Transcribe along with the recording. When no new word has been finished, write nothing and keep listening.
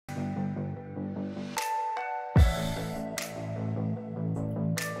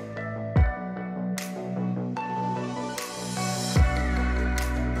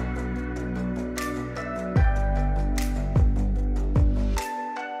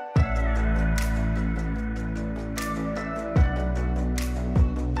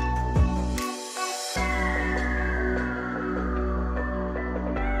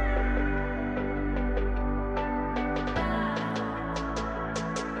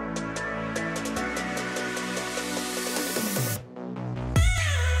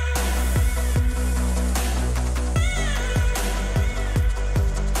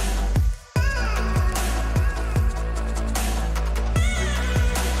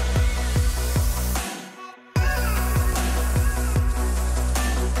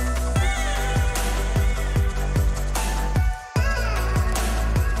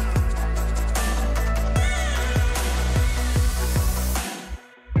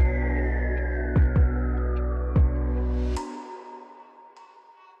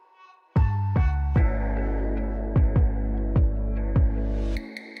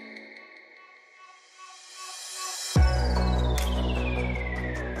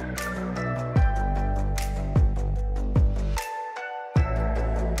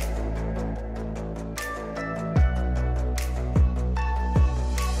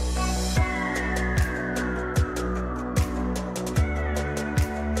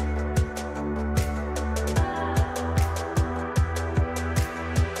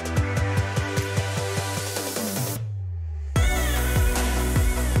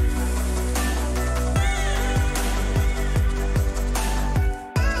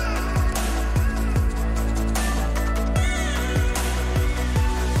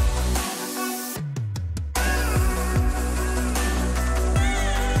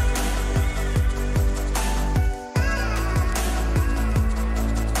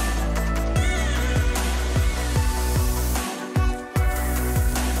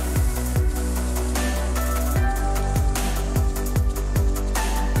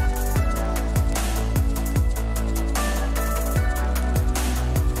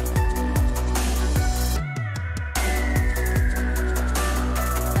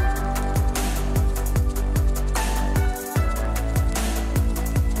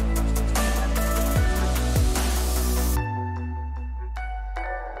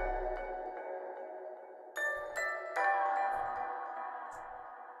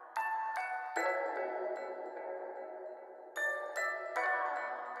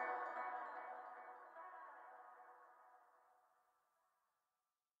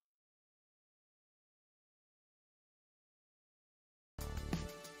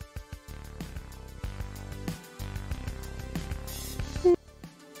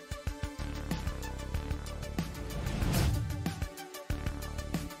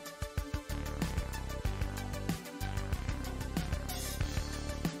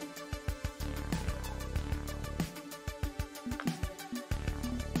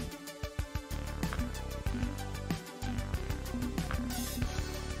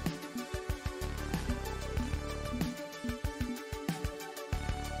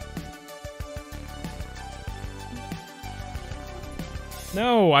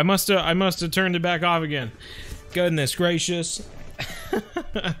No, I must have turned it back off again. Goodness gracious.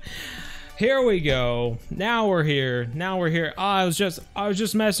 Here we go. Now we're here. Now we're here. Oh, I was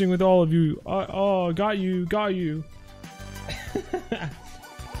just messing with all of you. Oh, got you.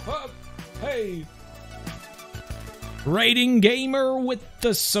 Oh, hey. Rating Gamer with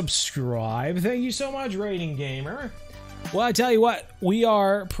the subscribe. Thank you so much, Rating Gamer. Well, I tell you what, we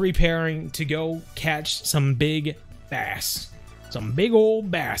are preparing to go catch some big bass. Some big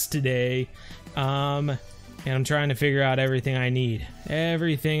old bass today. And I'm trying to figure out everything I need.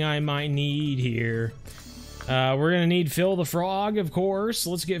 Everything I might need here. We're gonna need Phil the Frog, of course.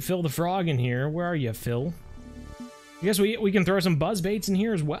 Let's get Phil the Frog in here. Where are you, Phil? I guess we can throw some buzz baits in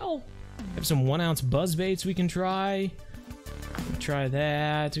here as well. Have some 1 ounce buzz baits we can try. Try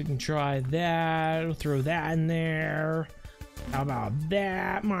that. We can try that. We'll throw that in there. How about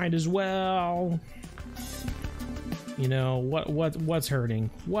that? Might as well. You know, what's hurting?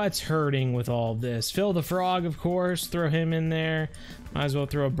 What's hurting with all this? Phil the Frog, of course. Throw him in there. Might as well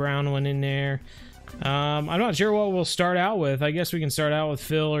throw a brown one in there. I'm not sure what we'll start out with. I guess we can start out with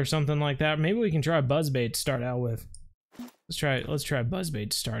Phil or something like that. Maybe we can try buzzbait to start out with. Let's try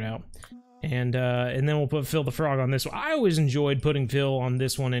buzzbait to start out. And then we'll put Phil the Frog on this one. I always enjoyed putting Phil on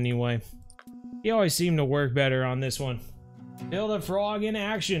this one anyway. He always seemed to work better on this one. Phil the Frog in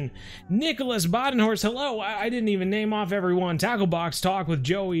action. Nicholas Bodenhorst, hello. I didn't even name off everyone. Tacklebox Talk with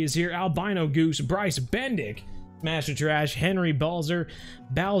Joey is here. Albino Goose, Bryce Bendick, Master Trash, Henry Bowser.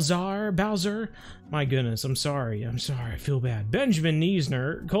 My goodness, I'm sorry. I feel bad. Benjamin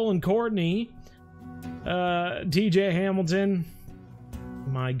Niesner, Colin Courtney, TJ Hamilton.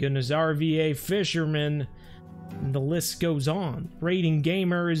 My goodness, RVA Fisherman. And the list goes on. Rating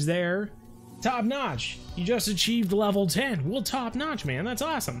Gamer is there. Top notch. You just achieved level 10. Well, top notch, man. That's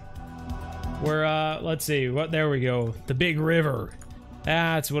awesome. We're, let's see. There we go. The Big River.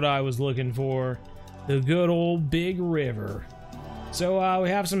 That's what I was looking for. The good old Big River. So, we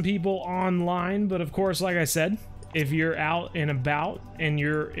have some people online, but of course, like I said, if you're out and about and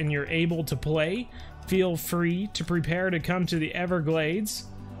you're able to play, feel free to prepare to come to the Everglades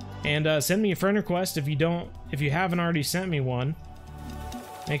and send me a friend request if you haven't already sent me one.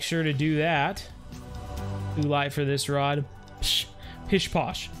 Make sure to do that. Too light for this rod. Psh, pish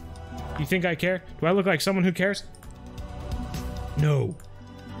posh. You think I care? Do I look like someone who cares? No.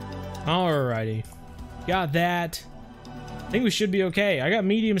 Alrighty. Got that. I think we should be okay. I got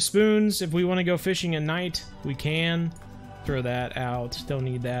medium spoons. If we want to go fishing at night, we can. Throw that out. Don't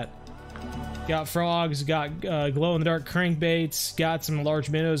need that. Got frogs. Got glow-in-the-dark crankbaits. Got some large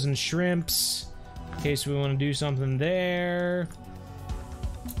minnows and shrimps. In case we want to do something there.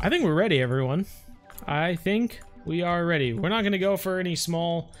 I think we're ready, everyone. I think we are ready. We're not going to go for any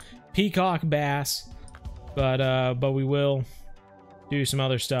small peacock bass, but we will do some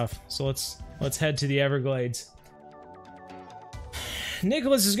other stuff. So let's head to the Everglades.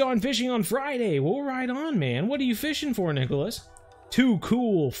 Nicholas is going fishing on Friday. Well, right on, man. What are you fishing for, Nicholas? Too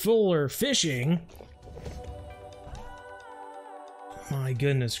cool, fuller fishing. My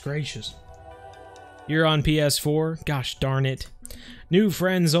goodness gracious. You're on PS4? Gosh darn it. New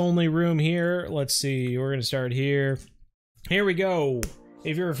friends only room here. Let's see. We're going to start here. Here we go.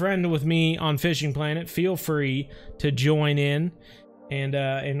 If you're a friend with me on Fishing Planet, feel free to join in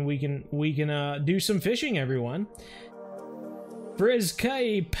and we can do some fishing, everyone. Frizz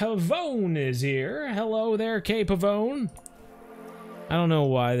K Pavone is here. Hello there, K Pavone. I don't know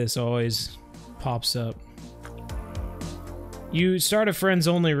why this always pops up. You start a friends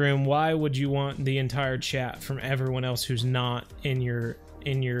only room. Why would you want the entire chat from everyone else who's not in your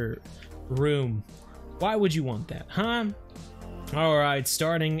room? Why would you want that, huh? All right,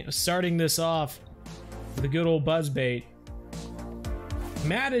 starting this off with a good old buzzbait.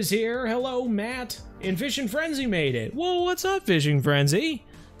 Matt is here. Hello, Matt. And Fishing Frenzy made it. Whoa, what's up, Fishing Frenzy?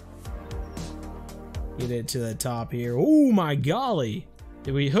 Get it to the top here. Oh my golly.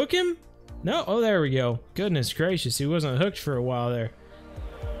 Did we hook him? No, oh, there we go. Goodness gracious, he wasn't hooked for a while there.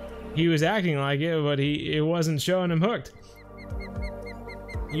 He was acting like it, but it wasn't showing him hooked.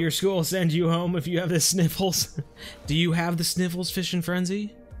 Your school sends you home if you have the sniffles. Do you have the sniffles, Fishing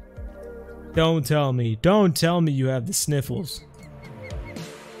Frenzy? Don't tell me. Don't tell me you have the sniffles.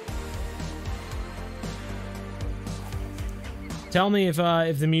 Tell me if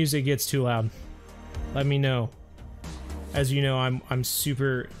the music gets too loud. Let me know. As you know, I'm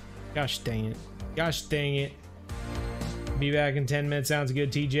super. Gosh dang it. Gosh dang it. Be back in 10 minutes. Sounds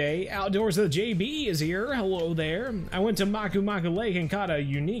good, TJ. Outdoors with JB is here. Hello there. I went to Maku Maku Lake and caught a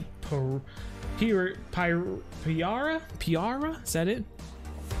unique piara? Is that it?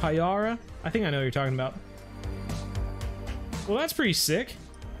 Piara? I think I know what you're talking about. Well, that's pretty sick.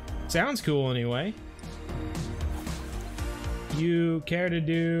 Sounds cool anyway. You care to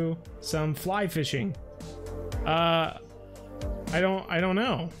do some fly fishing? I don't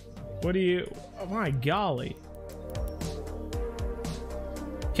know. What do you... Oh my golly.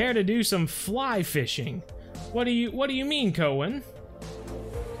 Care to do some fly fishing? What do you mean, Cohen?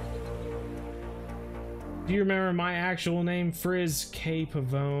 Do you remember my actual name, Frizz K.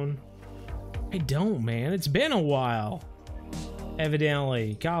 Pavone? I don't, man. It's been a while.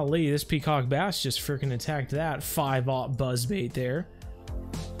 Evidently. Golly, this peacock bass just freaking attacked that 5-aught buzzbait there.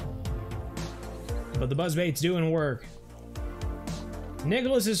 But the buzzbait's doing work.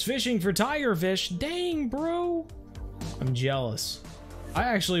 Nicholas is fishing for tiger fish. Dang, bro. I'm jealous. I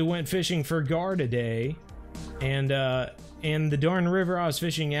actually went fishing for gar today, and the darn river I was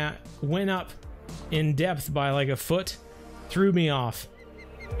fishing at went up in depth by like a foot, threw me off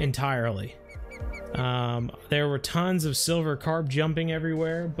entirely. There were tons of silver carp jumping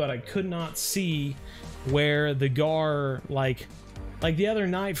everywhere, but I could not see where the gar, like the other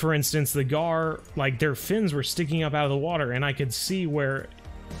night, for instance, the gar, like their fins were sticking up out of the water, and I could see where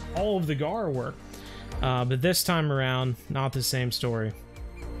all of the gar were. But this time around, not the same story.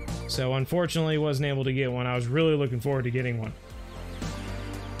 So unfortunately, wasn't able to get one. I was really looking forward to getting one.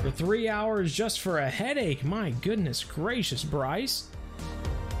 For 3 hours just for a headache. My goodness gracious, Bryce.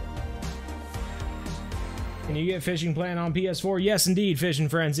 Can you get Fishing Plan on PS4? Yes, indeed, Fishing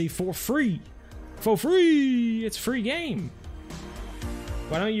Frenzy, for free. For free! It's a free game.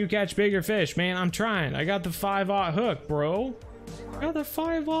 Why don't you catch bigger fish? Man, I'm trying. I got the 5-aught hook, bro. I got the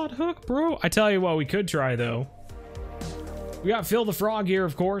 5-aught hook, bro. I tell you what, we could try, though. We got Phil the Frog here,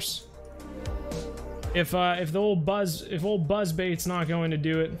 of course. If old Buzzbait's not going to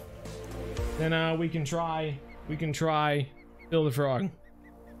do it, then we can try Phil the Frog.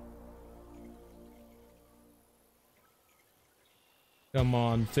 Come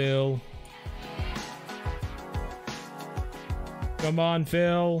on, Phil. Come on,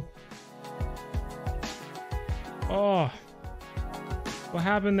 Phil. Oh. What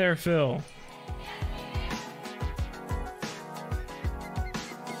happened there, Phil?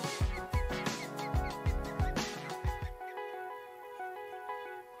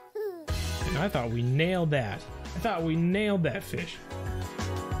 And I thought we nailed that. I thought we nailed that fish.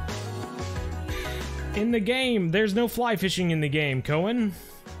 In the game, there's no fly fishing in the game, Cohen.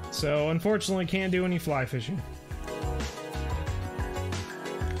 So, unfortunately, can't do any fly fishing.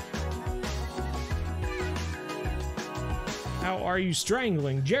 How are you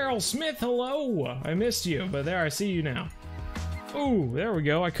strangling? Gerald Smith, hello! I missed you, but there, I see you now. Ooh, there we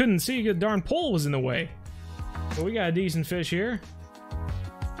go. I couldn't see, the darn pole was in the way. But we got a decent fish here.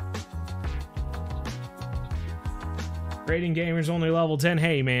 Rating Gamer's only level 10.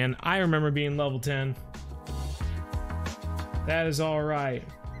 Hey, man, I remember being level 10. That is alright.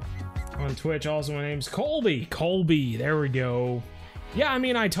 On Twitch, also, my name's Colby. Colby, there we go. Yeah, I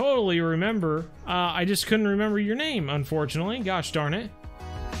mean, I totally remember. I just couldn't remember your name, unfortunately. Gosh darn it.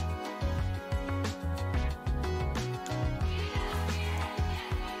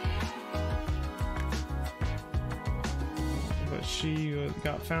 But she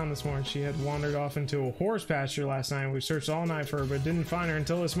got found this morning. She had wandered off into a horse pasture last night. We searched all night for her, but didn't find her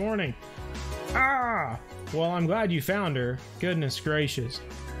until this morning. Ah! Well, I'm glad you found her. Goodness gracious.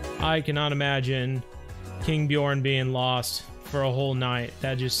 I cannot imagine King Bjorn being lost for a whole night.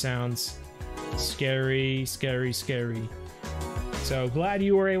 That just sounds scary, scary, scary. So glad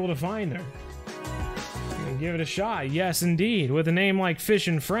you were able to find her. And give it a shot. Yes, indeed. With a name like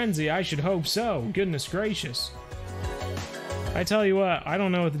Fishin' Frenzy, I should hope so. Goodness gracious. I tell you what, I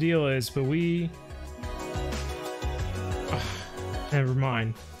don't know what the deal is, but we... never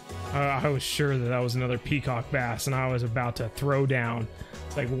mind. I was sure that was another peacock bass, and I was about to throw down.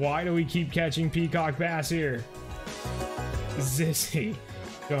 Like, why do we keep catching peacock bass here? Zissy,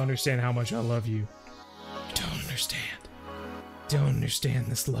 don't understand how much I love you. You don't understand. Don't understand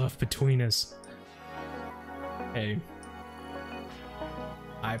this love between us. Hey,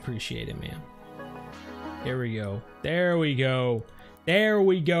 I appreciate it, man. There we go. There we go. There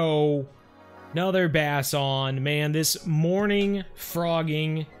we go. Another bass on. Man, this morning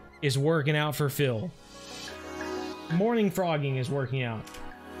frogging is working out for Phil. Morning frogging is working out.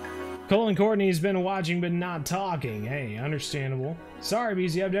 Colin Courtney's been watching but not talking. Hey, understandable. Sorry,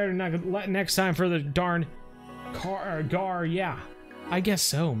 BZ, I'm there next time for the darn gar. Yeah, I guess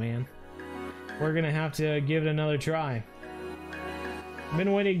so, man. We're gonna have to give it another try.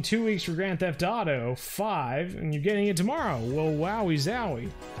 Been waiting 2 weeks for Grand Theft Auto 5, and you're getting it tomorrow. Well, wowie zowie.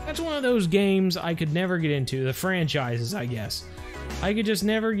 That's one of those games I could never get into. The franchises, I guess. I could just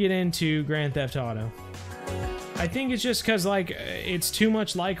never get into Grand Theft Auto. I think it's just because, like, it's too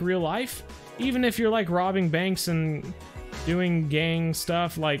much like real life. Even if you're, like, robbing banks and doing gang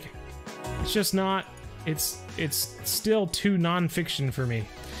stuff, like, it's just not... It's still too non-fiction for me.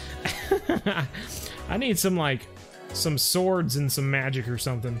 I need some, like, some swords and some magic or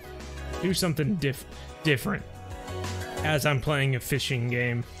something. Do something different. As I'm playing a fishing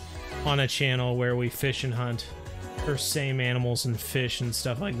game on a channel where we fish and hunt for same animals and fish and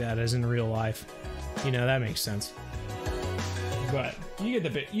stuff like that as in real life. You know, that makes sense. But you get the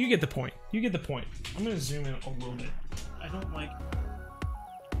bit. You get the point. You get the point. I'm gonna zoom in a little bit. I don't like...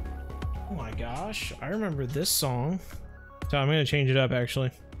 Oh my gosh, I remember this song. So I'm gonna change it up,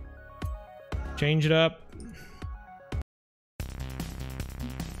 actually. Change it up.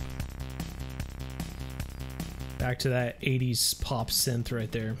 Back to that 80s pop synth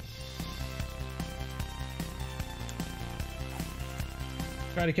right there.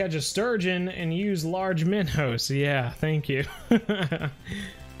 Try to catch a sturgeon and use large minnows. Yeah, thank you.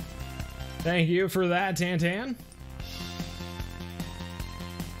 Thank you for that, Tantan.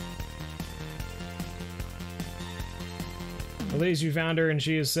 At least you found her and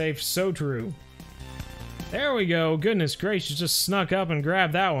she is safe. So true. There we go. Goodness gracious, just snuck up and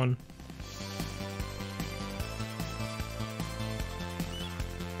grabbed that one.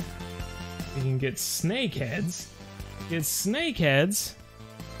 You can get snakeheads. Get snakeheads?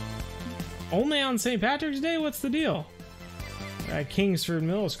 Only on St. Patrick's Day? What's the deal? At Kingsford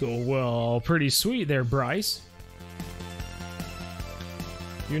Middle School. Well, pretty sweet there, Bryce.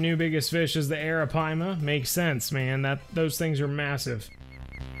 Your new biggest fish is the arapaima. Makes sense, man. Those things are massive.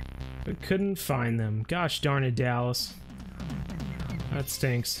 But couldn't find them. Gosh darn it, Dallas. That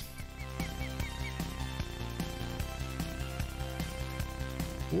stinks.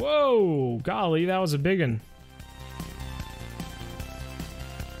 Whoa! Golly, that was a big one.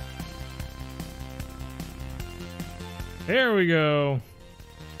 There we go.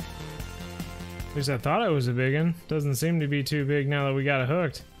 At least I thought it was a big one. Doesn't seem to be too big now that we got it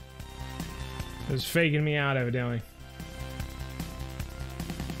hooked. It was faking me out, evidently.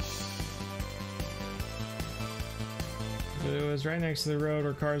 But it was right next to the road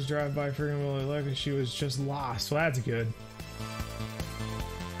where cars drive by frequently. Look, and she was just lost. Well, that's good.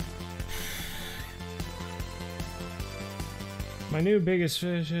 My new biggest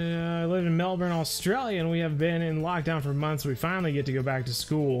fish, I live in Melbourne, Australia, and we have been in lockdown for months. We finally get to go back to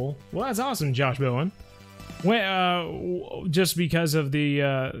school. Well, that's awesome, Josh Bowen. Just because of the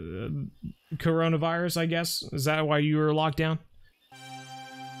coronavirus, I guess? Is that why you were locked down?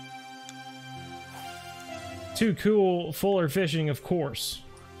 Too cool, fuller fishing, of course.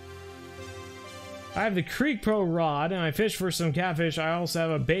 I have the Creek Pro rod, and I fish for some catfish. I also have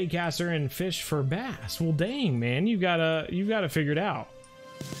a bait caster and fish for bass. Well, dang, man, you've got to figure it out.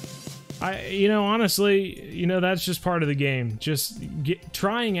 You know, honestly, you know, that's just part of the game. Just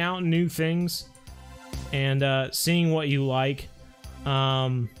trying out new things and seeing what you like.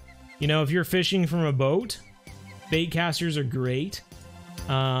 You know, if you're fishing from a boat, bait casters are great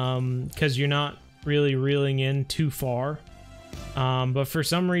because you're not really reeling in too far. But for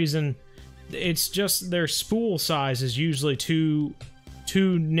some reason, it's just their spool size is usually too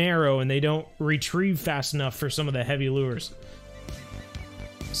narrow and they don't retrieve fast enough for some of the heavy lures.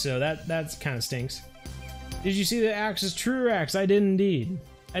 So that's kind of stinks. Did you see the Axe's True Axe? I did indeed.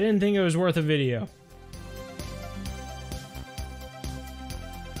 I didn't think it was worth a video.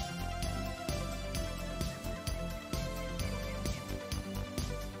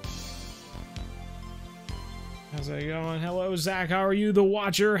 How's it going? Hello, Zach. How are you, the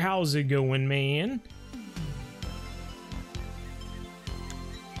Watcher? How's it going, man?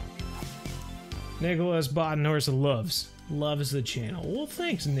 Nicholas Bodenhorst loves the channel. Well,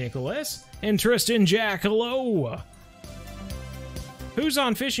 thanks, Nicholas. And Tristan Jack, hello. Who's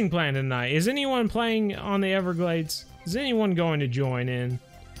on Fishing Plan tonight? Is anyone playing on the Everglades? Is anyone going to join in?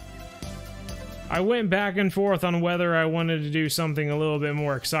 I went back and forth on whether I wanted to do something a little bit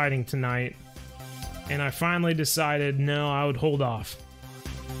more exciting tonight. And I finally decided, no, I would hold off.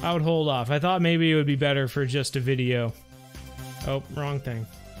 I would hold off. I thought maybe it would be better for just a video. Oh, wrong thing.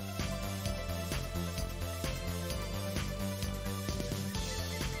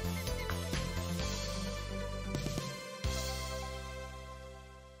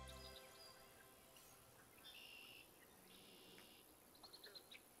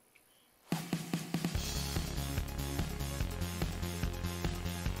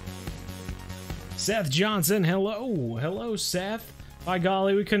 Seth Johnson, hello. Hello, Seth. By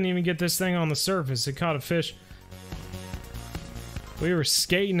golly, we couldn't even get this thing on the surface. It caught a fish. We were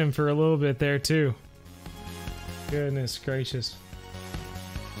skating him for a little bit there, too. Goodness gracious.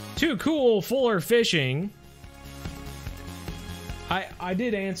 Too cool, fuller fishing. I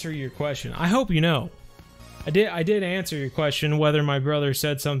did answer your question. I hope you know. I did answer your question whether my brother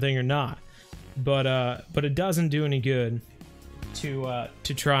said something or not. But it doesn't do any good to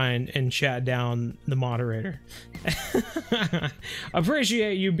try and chat down the moderator.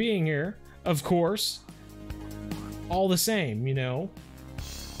 Appreciate you being here, of course. All the same, you know.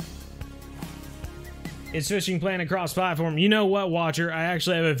 It's Fishing Planet cross-platform. You know what, Watcher? I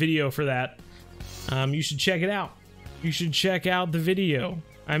actually have a video for that. You should check it out. You should check out the video.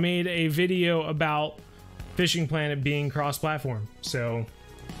 I made a video about Fishing Planet being cross-platform. So,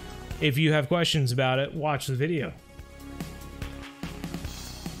 if you have questions about it, watch the video.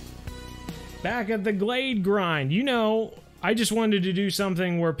 Back at the Glade grind. You know, I just wanted to do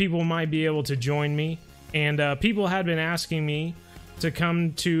something where people might be able to join me. And people had been asking me to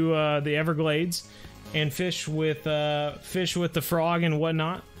come to the Everglades and fish with the frog and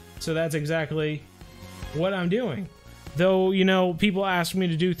whatnot. So that's exactly what I'm doing. Though, you know, people ask me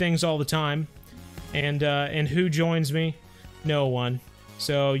to do things all the time. And who joins me? No one.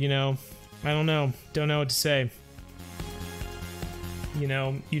 So, you know, I don't know. Don't know what to say. You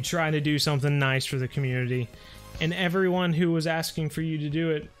know, you try to do something nice for the community, and everyone who was asking for you to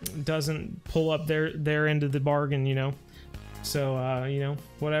do it doesn't pull up their end of the bargain, you know? So, you know,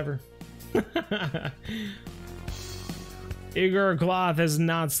 whatever. Igor Cloth has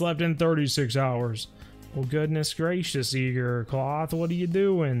not slept in 36 hours. Well, goodness gracious, Igor Cloth, what are you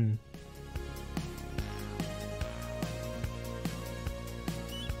doing?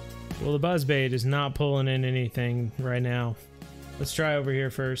 Well, the buzzbait is not pulling in anything right now. Let's try over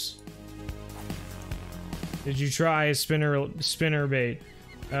here first. Did you try a spinner bait?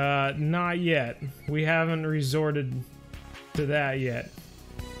 Not yet. We haven't resorted to that yet.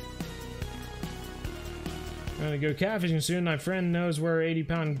 I'm gonna go catfishing soon. My friend knows where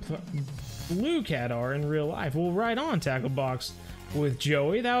 80-pound blue cat are in real life. Well, right on, Tacklebox with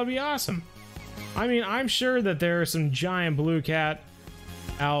Joey. That would be awesome. I mean, I'm sure that there are some giant blue cat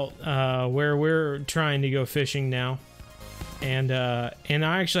out where we're trying to go fishing now. And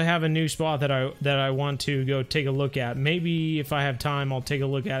I actually have a new spot that I want to go take a look at. Maybe if I have time, I'll take a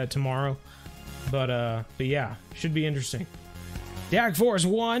look at it tomorrow. But yeah, should be interesting. Dak Force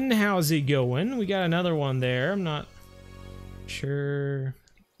 1, how's it going? We got another one there. I'm not sure.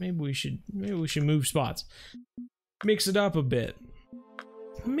 Maybe we should move spots. Mix it up a bit.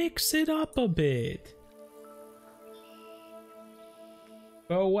 Mix it up a bit.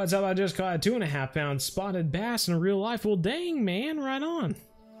 Oh, what's up? I just caught a 2.5-pound spotted bass in real life. Well, dang, man, right on.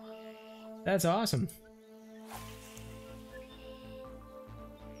 That's awesome.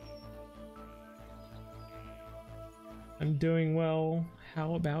 I'm doing well.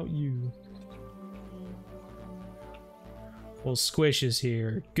 How about you? Well, Squish is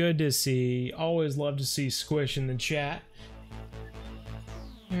here. Good to see. Always love to see Squish in the chat.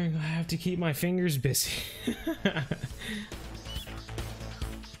 I'm gonna have to keep my fingers busy.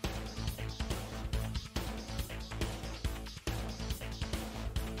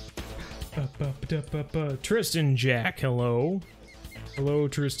 Tristan Jack, hello. Hello,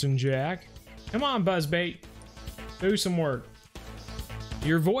 Tristan Jack. Come on, Buzzbait. Do some work.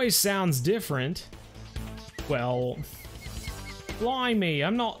 Your voice sounds different. Well, blimey,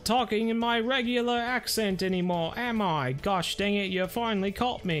 I'm not talking in my regular accent anymore, am I? Gosh dang it, you finally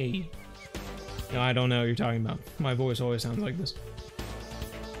caught me. No, I don't know what you're talking about. My voice always sounds like this.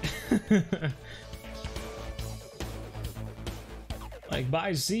 Like,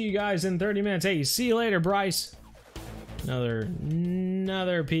 bye, see you guys in 30 minutes. Hey, see you later, Bryce.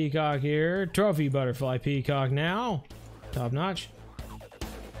 Another peacock here. Trophy butterfly peacock now. Top notch.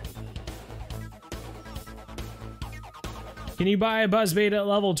 Can you buy a buzzbait at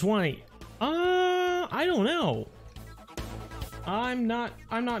level 20? I don't know. I'm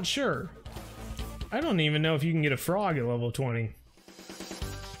not sure. I don't even know if you can get a frog at level 20.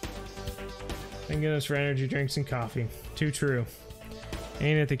 Thank goodness for energy drinks and coffee. Too true.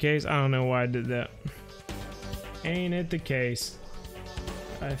 Ain't it the case? I don't know why I did that. Ain't it the case?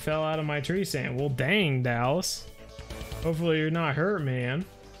 I fell out of my tree stand. Well, dang, Dallas. Hopefully you're not hurt, man.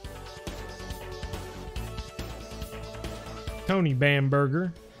 Tony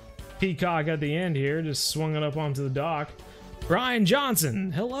Bamberger. Peacock at the end here. Just swung it up onto the dock. Brian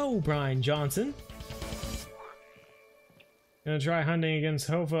Johnson. Hello, Brian Johnson. Gonna try hunting against.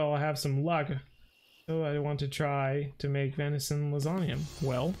 Hopefully I'll have some luck. So I want to try to make venison lasagna.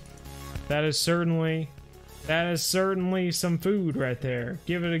 Well, that is certainly some food right there.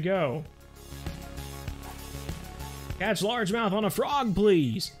 Give it a go. Catch largemouth on a frog,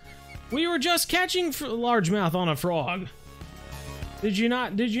 please. We were just catching largemouth on a frog. Did you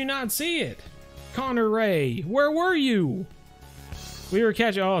not see it? Connor Ray, where were you? We were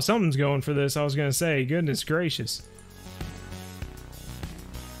catching... Oh, something's going for this, I was gonna say. Goodness gracious.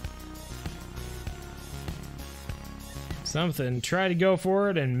 Something. Tried to go for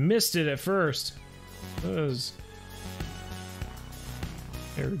it and missed it at first. There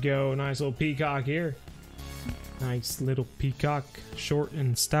we go. Nice little peacock here. Nice little peacock. Short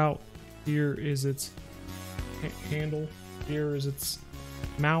and stout. Here is its handle. Here is its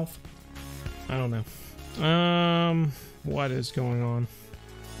mouth. I don't know. What is going on?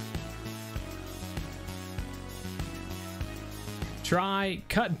 Try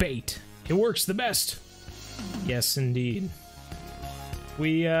cut bait. It works the best. Yes, indeed.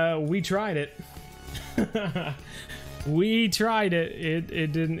 We tried it. We tried it.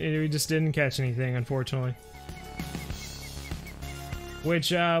 We just didn't catch anything, unfortunately.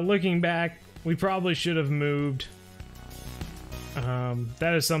 Which, looking back, we probably should have moved.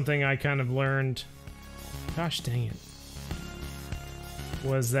 That is something I kind of learned. Gosh dang it.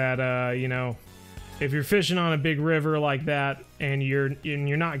 Was that, you know, if you're fishing on a big river like that and you're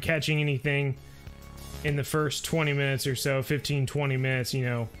not catching anything in the first 20 minutes or so, 15-20 minutes, you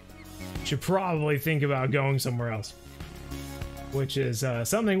know, you should probably think about going somewhere else. Which is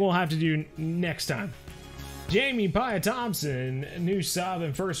something we'll have to do next time. Jamie Pia Thompson, new sub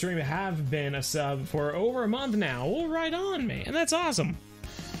and first stream, have been a sub for over a month now. Well, right on, man. That's awesome.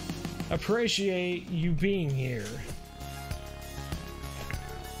 Appreciate you being here.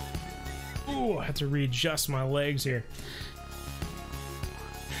 Ooh, I have to readjust my legs here.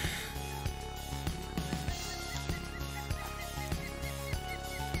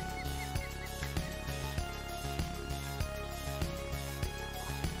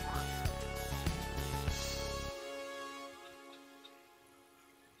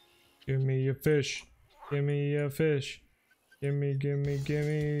 Give me a fish. Give me a fish. Give me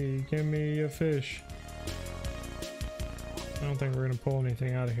a fish. I don't think we're gonna pull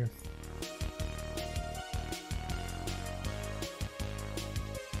anything out of here.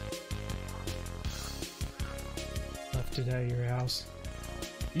 Left it at your house.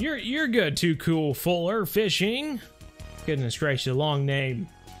 You're good too, Cool Fuller Fishing. Goodness gracious, long name.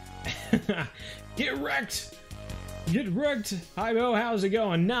 Get wrecked. Get wrecked. Hi Bo, how's it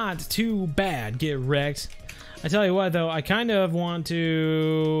going? Not too bad. Get wrecked. I tell you what though, I kind of want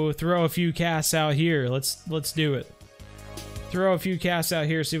to throw a few casts out here. Let's do it. Throw a few casts out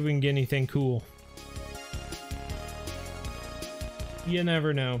here, see if we can get anything cool. You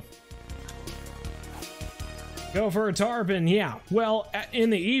never know. Go for a tarpon, yeah. Well,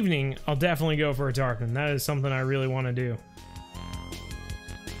 in the evening, I'll definitely go for a tarpon. That is something I really want to do.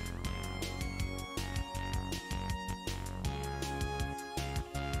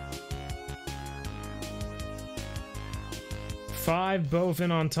 Five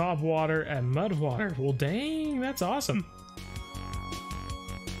bowfin on top water at mud water. Well, dang, that's awesome.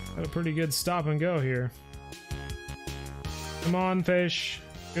 Got a pretty good stop and go here. Come on, fish.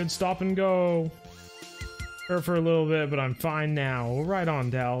 Good stop and go. Hurt for a little bit, but I'm fine now. Well, right on,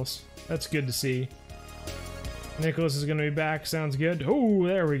 Dallas. That's good to see. Nicholas is going to be back. Sounds good. Oh,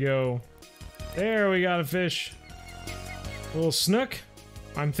 there we go. There we got a fish. A little snook,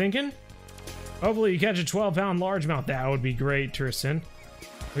 I'm thinking. Hopefully you catch a 12-pound largemouth. That would be great, Tristan.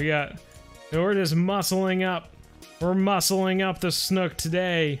 We're just muscling up. We're muscling up the snook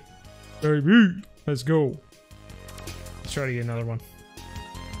today. Baby, let's go. Let's try to get another one.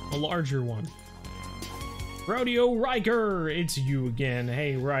 A larger one. Rodeo Riker, it's you again.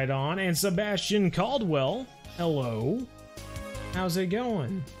 Hey, right on. And Sebastian Caldwell, hello. How's it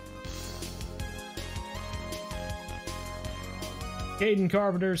going? Caden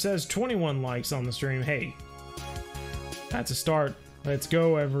Carpenter says 21 likes on the stream. Hey, that's a start. Let's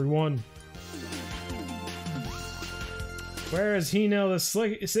go, everyone. Where is Hino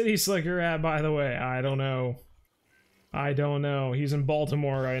the City Slicker at, by the way? I don't know. I don't know. He's in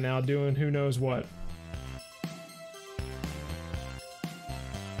Baltimore right now doing who knows what.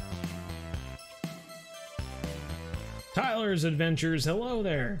 Tyler's Adventures, hello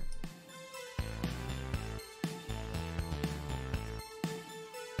there.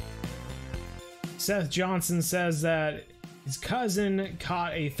 Seth Johnson says that his cousin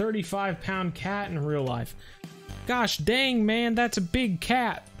caught a 35-pound cat in real life. Gosh dang, man, that's a big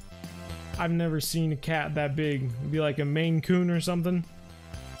cat. I've never seen a cat that big. It'd be like a Maine Coon or something.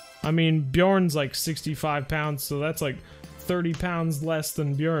 I mean, Bjorn's like 65 pounds, so that's like 30 pounds less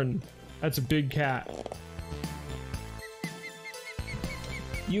than Bjorn. That's a big cat.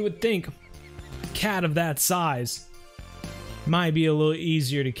 You would think a cat of that size might be a little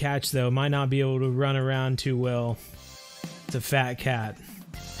easier to catch, though. Might not be able to run around too well. It's a fat cat.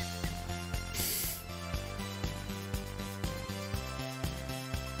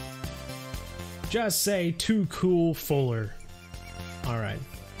 Just say too cool Fuller. Alright.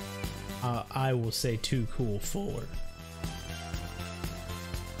 I will say too cool Fuller.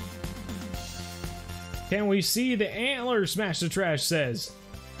 Can we see the antler? Smash the Trash says.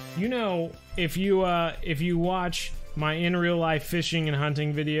 You know, if you watch my in real life fishing and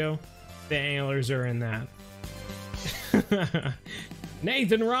hunting video, the antlers are in that.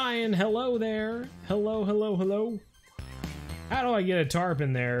 Nathan Ryan, hello there. Hello, hello, hello. How do I get a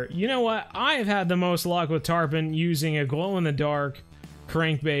tarpon there? You know what? I have had the most luck with tarpon using a glow-in-the-dark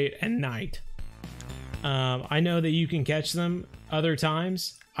crankbait at night. I know that you can catch them other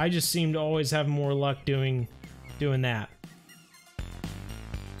times. I just seem to always have more luck doing that.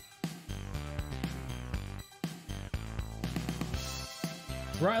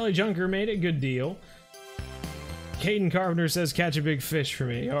 Riley Junker made it. Good deal. Caden Carpenter says, catch a big fish for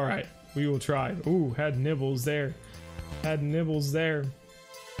me. All right, we will try. Ooh, had nibbles there. Had nibbles there.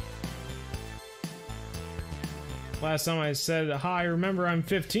 Last time I said hi, remember I'm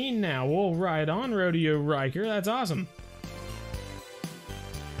 15 now. We'll ride on, Rodeo Riker. That's awesome.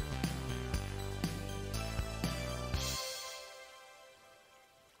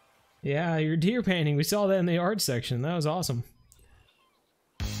 Yeah, your deer painting. We saw that in the art section. That was awesome.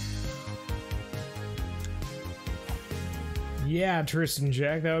 Yeah, Tristan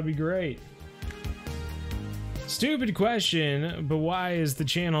Jack, that would be great. Stupid question, but why is the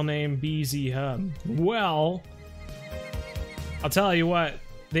channel name BZ Hub? Well, I'll tell you what,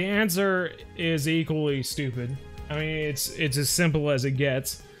 the answer is equally stupid. I mean, it's as simple as it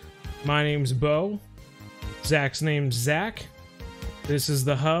gets. My name's Bo. Zach's name's Zach. This is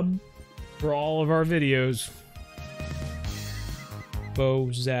the hub for all of our videos.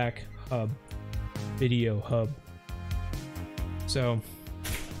 Bo, Zach, Hub. Video Hub. So,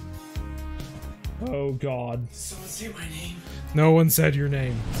 oh God. Someone say my name. No one said your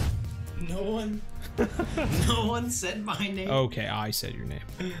name. No one? No one said my name? Okay, I said your name.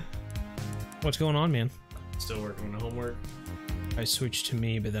 What's going on, man? Still working on the homework. I switched to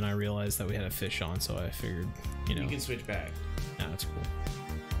me, but then I realized that we had a fish on, so I figured, you know. You can switch back. Nah, that's cool.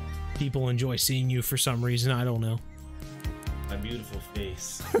 People enjoy seeing you for some reason, I don't know. My beautiful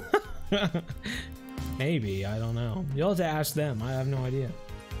face. Maybe, I don't know. You'll have to ask them, I have no idea.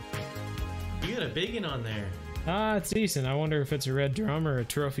 You got a big one on there. It's decent. I wonder if it's a red drum or a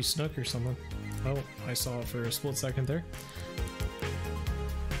trophy snook or something. Oh, I saw it for a split second there.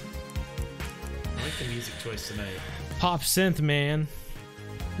 I like the music choice tonight. Pop synth, man.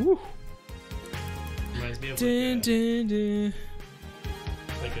 Woo. Reminds me of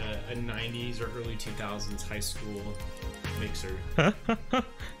like a 90s or early 2000s high school mixer.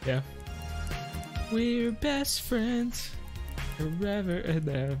 Yeah. We're best friends forever and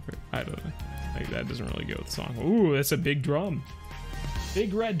ever. I don't know. Like, that doesn't really go with the song. Ooh, that's a big drum.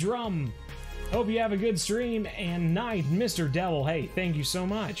 Big red drum. Hope you have a good stream and night, Mr. Devil. Hey, thank you so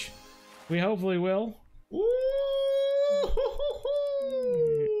much. We hopefully will.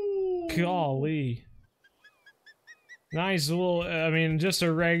 Golly. Nice little, I mean, just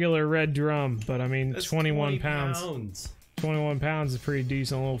a regular red drum, but I mean, That's 21 pounds. 21 pounds is a pretty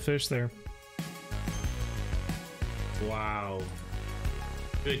decent little fish there. Wow.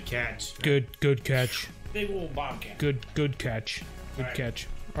 Good catch. Good catch. Big old bobcat. Good catch. Good All right. catch.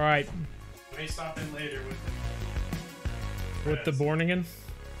 All right. May stop in later With the Bornigan?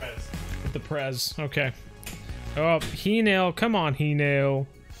 Prez. With the Prez. Okay. Oh, He-Nail. Come on, He-Nail.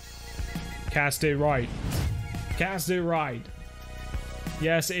 Cast it right. Cast it right.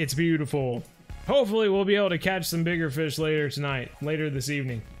 Yes, it's beautiful. Hopefully we'll be able to catch some bigger fish later tonight. Later this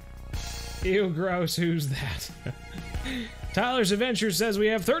evening. Ew, gross. Who's that? Tyler's Adventure says we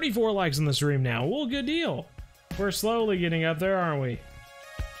have 34 likes on the stream now. Well, good deal. We're slowly getting up there, aren't we?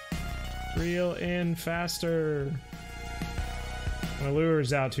 Reel in faster. My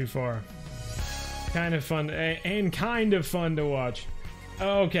lure's out too far. Kind of fun, and kind of fun to watch.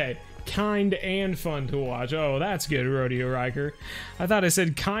 Okay, kind and fun to watch. Oh, that's good, Rodeo Riker. I thought I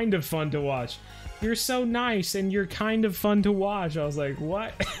said kind of fun to watch. You're so nice, and you're kind of fun to watch. I was like,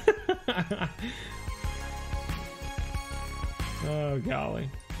 what? Oh, golly.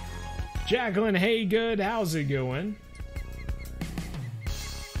 Jacqueline Haygood, how's it going?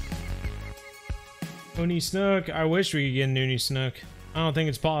 Uni Snook, I wish we could get an Uni Snook. I don't think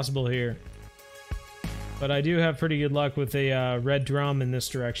it's possible here. But I do have pretty good luck with a red drum in this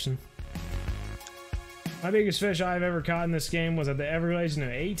direction. My biggest fish I've ever caught in this game was at the Everglades in an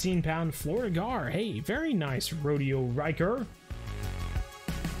 18-pound Florida gar. Hey, very nice, Rodeo Riker.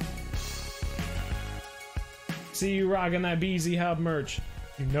 See you rocking that BZ Hub merch.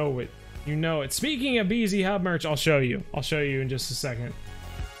 You know it. You know it. Speaking of BZ Hub merch, I'll show you. I'll show you in just a second.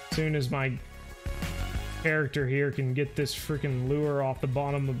 As soon as my character here can get this freaking lure off the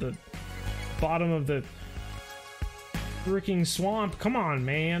bottom of the freaking swamp. Come on,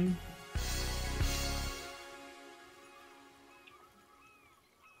 man.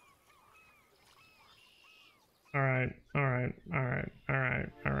 Alright.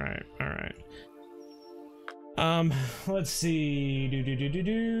 Let's see.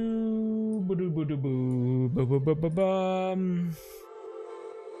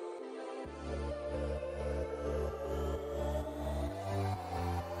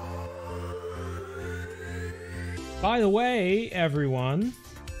 By the way, everyone,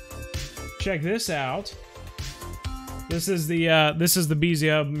 check this out. This is the BZ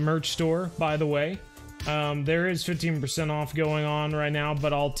Hub merch store, by the way. There is 15% off going on right now,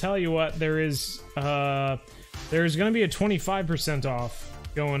 but I'll tell you what, there's gonna be a 25% off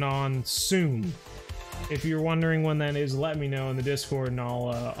going on soon. If you're wondering when that is, let me know in the Discord, and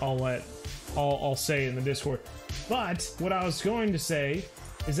I'll say it in the Discord. But what I was going to say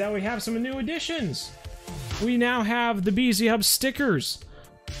is that we have some new additions. We now have the BZ Hub stickers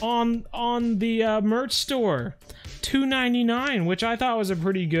on the merch store, $2.99, which I thought was a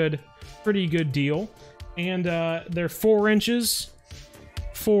pretty good deal. And they're 4 inches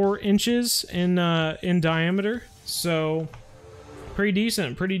in diameter, so pretty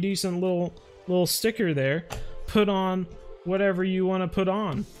decent little sticker there. Put on whatever you want to put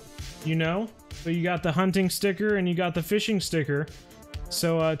on, you know. But you got the hunting sticker and you got the fishing sticker,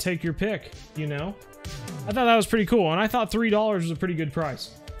 so take your pick, you know. I thought that was pretty cool, and I thought $3 was a pretty good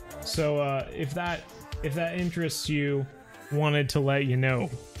price. So if that interests you, wanted to let you know,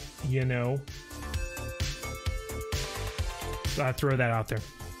 you know. So I throw that out there.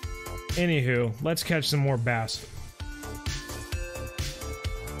 Anywho, let's catch some more bass.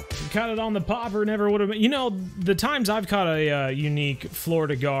 Caught it on the popper, never would have been. You know, the times I've caught a unique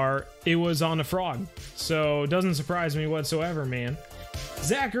Florida gar, it was on a frog. So it doesn't surprise me whatsoever, man.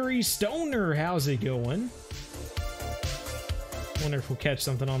 Zachary Stoner, how's it going? Wonder if we'll catch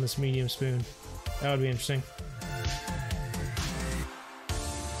something on this medium spoon. That would be interesting.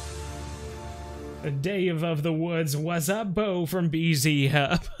 Dave of the Woods, what's up, Bo from BZ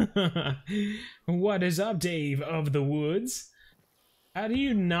Hub? What is up, Dave of the Woods? How do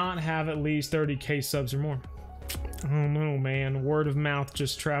you not have at least 30k subs or more? I don't know, man. Word of mouth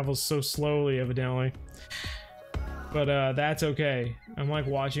just travels so slowly, evidently. But that's okay. I'm like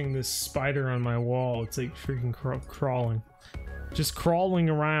watching this spider on my wall. It's like freaking crawling. Just crawling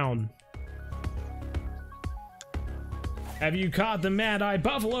around. Have you caught the Mad-Eye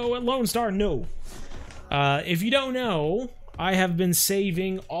Buffalo at Lone Star? No. If you don't know, I have been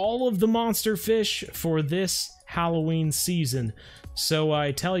saving all of the monster fish for this Halloween season. So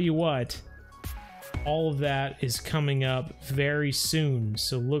I tell you what, all of that is coming up very soon.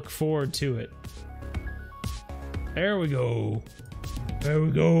 So look forward to it. There we go. There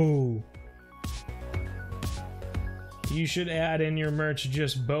we go. You should add in your merch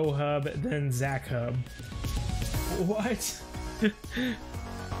just Bo Hub, then Zach Hub. What?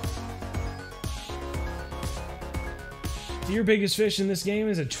 Your biggest fish in this game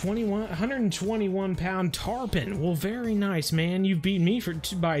is a 121-pound tarpon. Well, very nice, man. You've beaten me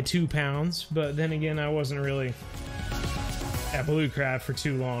by 2 pounds, but then again, I wasn't really at Blue Crab for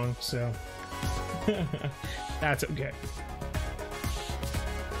too long, so that's okay.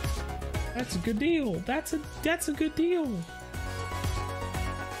 That's a good deal. That's a good deal.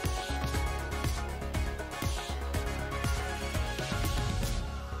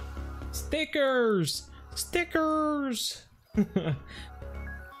 Stickers! Stickers!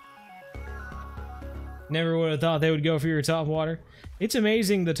 Never would have thought they would go for your top water. It's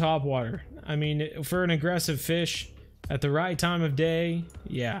amazing, the top water. I mean, for an aggressive fish at the right time of day,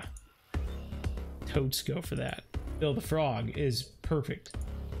 yeah. Totes go for that. Bill the Frog is perfect.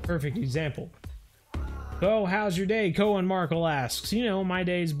 Perfect example. Oh, how's your day? Cohen Markle asks. You know, my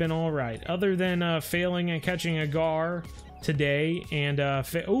day's been alright. Other than failing at catching a gar today, and oh,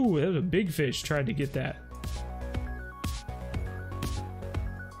 that was a big fish. Tried to get that.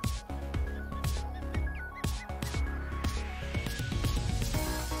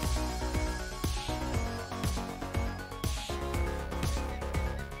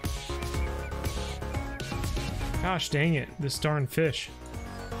 Gosh dang it, this darn fish.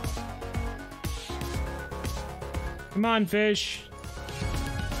 Come on, fish.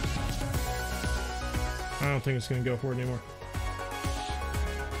 I don't think it's gonna go for it anymore.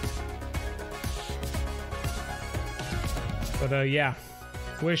 But yeah,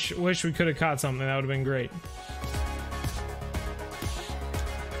 wish we could have caught something. That would have been great.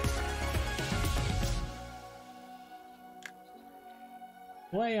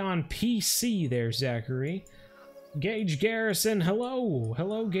 Play on Bjorn PC there, Zachary. Gage Garrison, hello.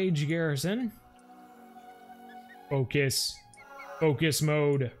 Hello, Gage Garrison. Focus. Focus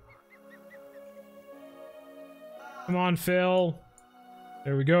mode. Come on, Phil.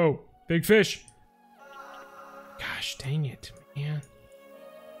 There we go. Big fish. Gosh, dang it, man.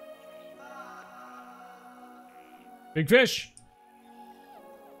 Big fish.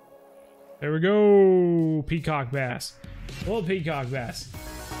 There we go. Peacock bass. Little peacock bass.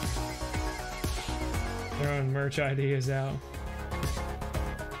 Throwing merch ideas out.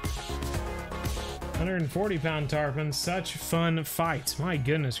 140-pound tarpon, such fun fights. My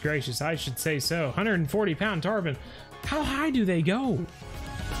goodness gracious, I should say so. 140-pound tarpon. How high do they go?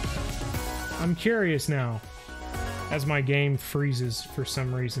 I'm curious now. As my game freezes for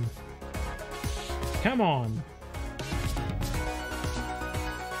some reason. Come on.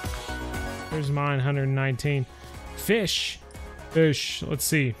 There's mine, 119. Fish. Fish. Let's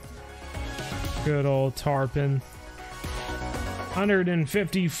see. Good old tarpon.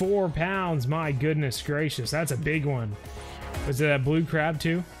 154 pounds. My goodness gracious. That's a big one. Was it that blue crab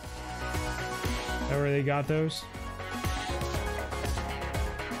too? Is that where they got those?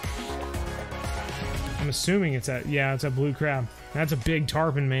 I'm assuming it's that. Yeah, it's a blue crab. That's a big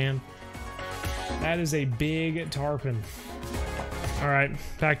tarpon, man. That is a big tarpon. Alright,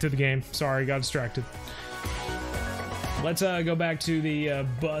 back to the game. Sorry, got distracted. Let's go back to the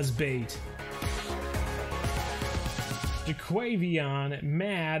buzz bait. Jaquavion,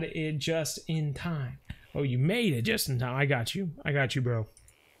 mad it just in time. Oh, you made it just in time. I got you. I got you, bro.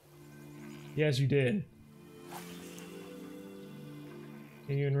 Yes, you did.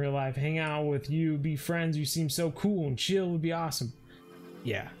 Can you in real life hang out with you, be friends? You seem so cool and chill. Would be awesome.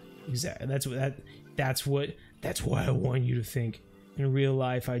 Yeah, exactly. That's what I want you to think. In real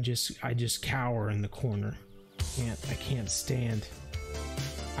life, I just cower in the corner. I can't stand.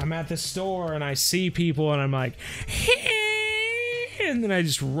 I'm at the store and I see people and I'm like, and then I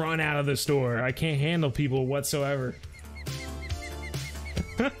just run out of the store. I can't handle people whatsoever.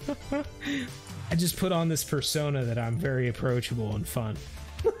 I just put on this persona that I'm very approachable and fun.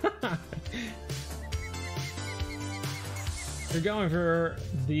 You're going for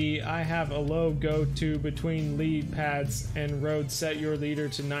the I have a low go-to between lead pads and road. Set your leader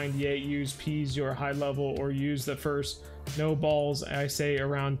to 98. Use P's your high level or use the first no balls. I say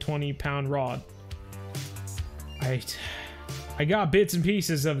around 20-pound rod. I got bits and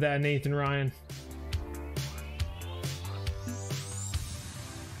pieces of that, Nathan Ryan.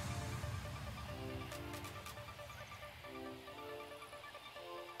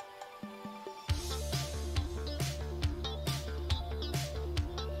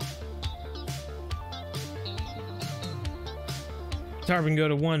 Tarpon go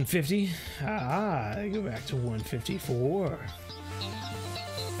to 150. They go back to 154.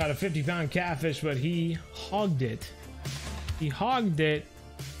 Got a 50-pound catfish, but he hogged it. He hogged it.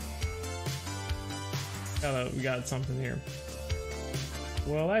 We got something here.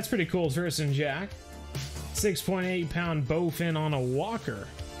 Well, that's pretty cool, Tristan Jack. 6.8-pound bowfin on a walker.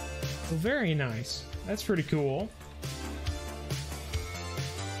 Well, very nice. That's pretty cool.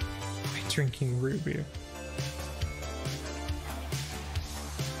 Drinking root beer.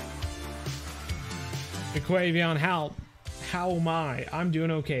 Jaquavion, how am I? I'm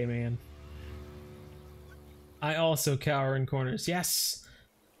doing okay, man. I also cower in corners. Yes!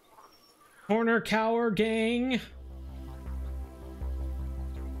 Corner cower gang!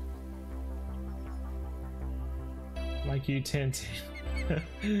 Like you, Tint.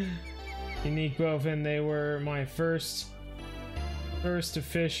 Unique bowfin, they were my first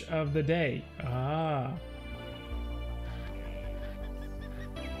fish of the day. Ah.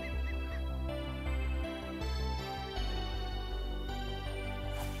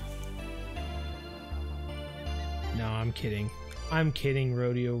 No, I'm kidding. I'm kidding,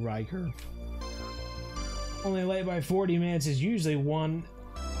 Rodeo Riker. Only late by 40 minutes is usually one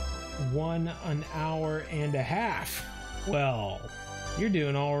an hour and a half. Well, you're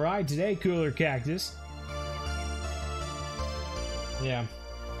doing all right today, Cooler Cactus. Yeah.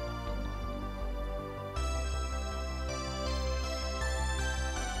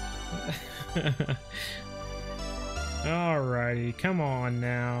 Alrighty, come on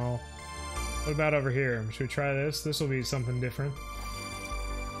now. What about over here? Should we try this? This will be something different.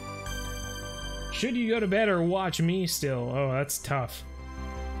 Should you go to bed or watch me still? Oh, that's tough.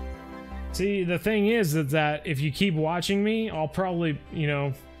 See, the thing is that if you keep watching me, I'll probably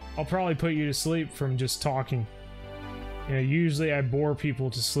put you to sleep from just talking. You know, usually I bore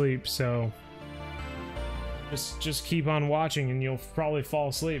people to sleep, so just keep on watching and you'll probably fall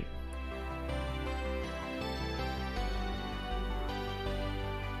asleep.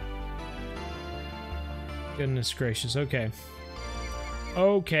 Goodness gracious. Okay.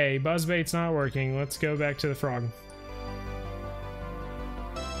 Okay, buzzbait's not working. Let's go back to the frog.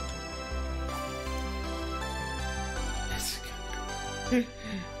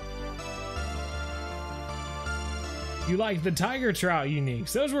 You like the tiger trout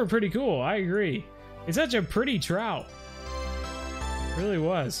uniques? Those were pretty cool. I agree. It's such a pretty trout. It really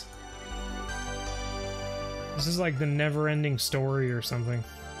was. This is like the never-ending story or something.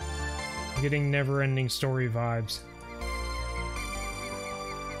 I'm getting never-ending story vibes.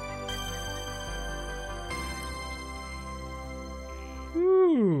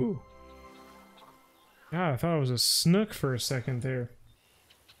 Ooh. God, I thought it was a snook for a second there.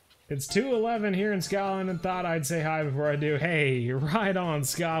 It's 2:11 here in Scotland and thought I'd say hi before I do. Hey, right on,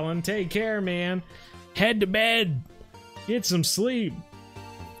 Scotland. Take care, man. Head to bed. Get some sleep.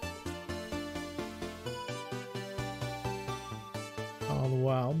 All the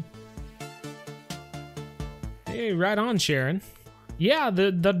wild. Hey, right on, Sharon. Yeah,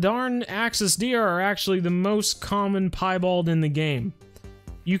 the darn Axis deer are actually the most common piebald in the game.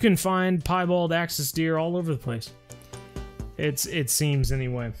 You can find piebald Axis deer all over the place. It seems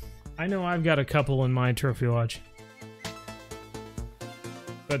anyway. I know I've got a couple in my trophy lodge.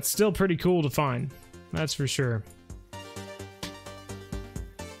 But still pretty cool to find. That's for sure.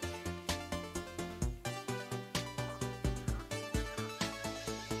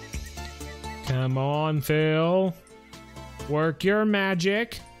 Come on, Phil. Work your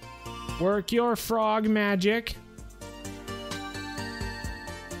magic. Work your frog magic.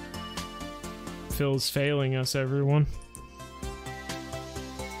 Phil's failing us, everyone.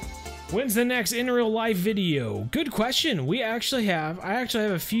 When's the next in real life video? Good question. I actually have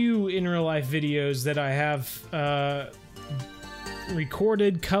a few in real life videos that I have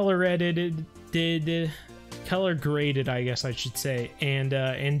recorded, color edited, color graded, I guess I should say,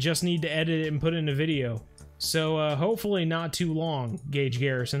 and just need to edit it and put it in a video. So hopefully not too long, Gage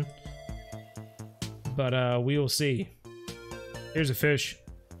Garrison. But we will see. Here's a fish.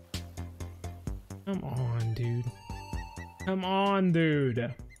 Come on, dude. Come on,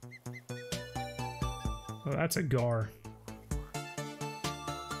 dude. Oh, that's a gar.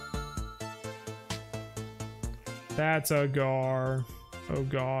 That's a gar. Oh,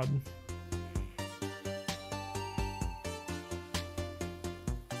 God.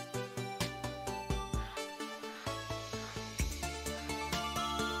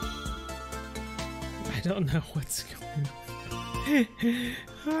 I don't know what's going on.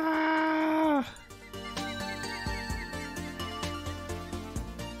 Ah!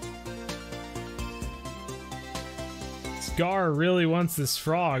 Scar really wants this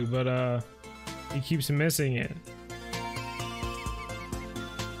frog, but he keeps missing it.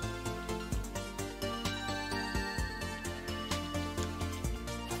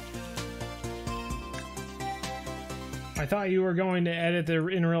 I thought you were going to edit the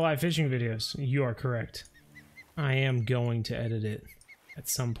in real life fishing videos. You are correct. I am going to edit it at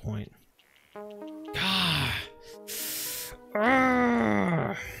some point. Ah.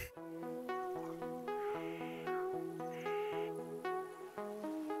 Ah.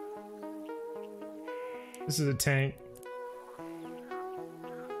 This is a tank.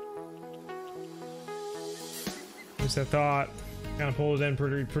 Just a thought. Kind of pulled it in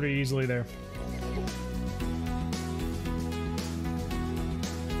pretty easily there.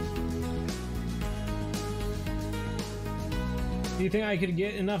 Do you think I could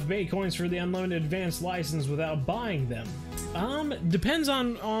get enough bait coins for the unlimited advanced license without buying them? Depends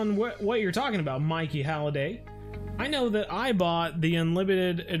on what you're talking about, Mikey Halliday. I know that I bought the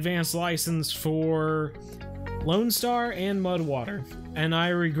unlimited advanced license for Lone Star and Mudwater, and I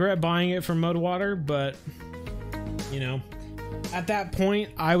regret buying it for Mudwater, but you know, at that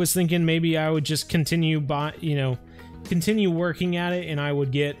point I was thinking maybe I would just continue working at it and I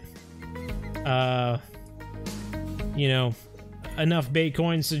would get you know, enough bait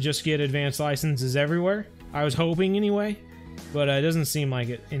coins to just get advanced licenses everywhere. I was hoping anyway, but it doesn't seem like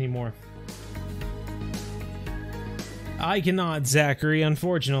it anymore. I cannot, Zachary,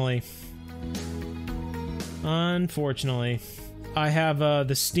 unfortunately. Unfortunately. I have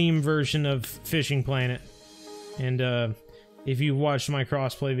the Steam version of Fishing Planet. And if you've watched my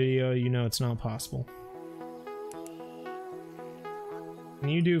crossplay video, you know it's not possible.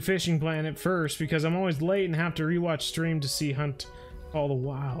 And you do Fishing Planet first, because I'm always late and have to rewatch stream to see Hunt Call the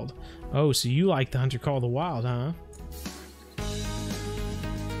Wild. Oh, so you like the Hunter Call the Wild, huh?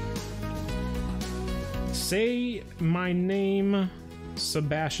 Say my name,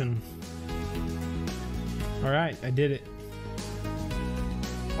 Sebastian. Alright, I did it.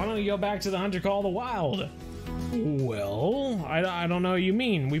 Why don't we go back to the Hunter Call the Wild? Well, I don't know what you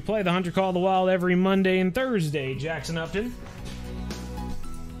mean. We play the Hunter Call of the Wild every Monday and Thursday, Jackson Upton.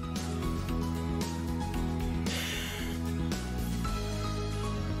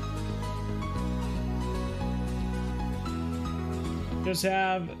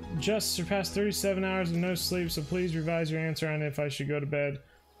 Just surpassed 37 hours of no sleep, so please revise your answer on if I should go to bed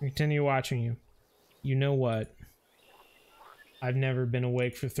and continue watching you. You know what? I've never been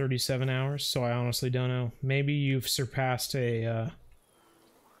awake for 37 hours, so I honestly don't know. Maybe you've surpassed a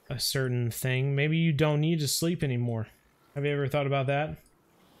certain thing. Maybe you don't need to sleep anymore. Have you ever thought about that?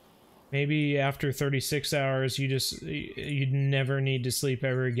 Maybe after 36 hours, you'd never need to sleep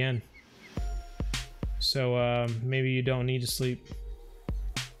ever again. So, maybe you don't need to sleep.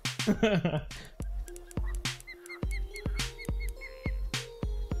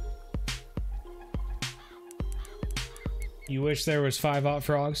 You wish there was 5 hot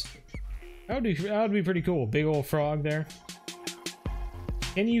frogs? That would be pretty cool. Big old frog there.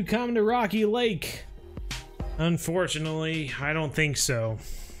 Can you come to Rocky Lake? Unfortunately, I don't think so.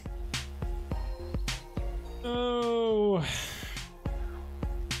 Oh.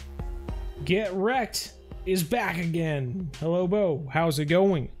 Get Wrecked is back again. Hello, Bo. How's it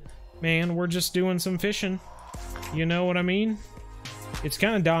going? Man, we're just doing some fishing. You know what I mean? It's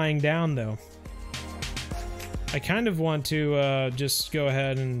kind of dying down, though. I kind of want to just go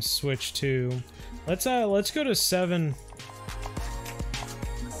ahead and switch to... Let's go to 7...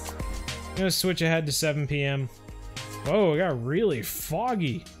 I'm gonna switch ahead to 7 p.m. Whoa, it got really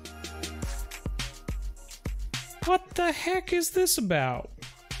foggy. What the heck is this about?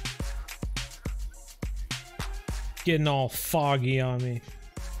 Getting all foggy on me.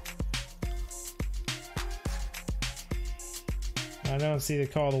 I don't see the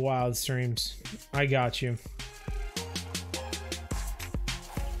Call of the Wild streams. I got you.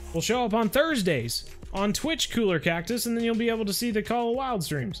 We'll show up on Thursdays on Twitch, Cooler Cactus, and then you'll be able to see the Call of the Wild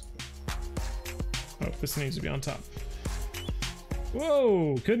streams. Oh, this needs to be on top.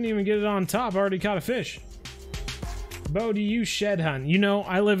 Whoa, couldn't even get it on top. Already caught a fish. Bo, do you shed hunt? You know,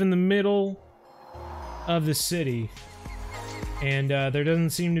 I live in the middle of the city, and there doesn't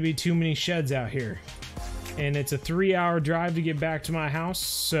seem to be too many sheds out here. And it's a 3-hour drive to get back to my house,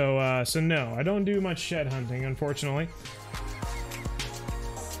 so no, I don't do much shed hunting, unfortunately.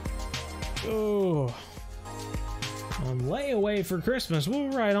 Oh, on layaway for Christmas. We'll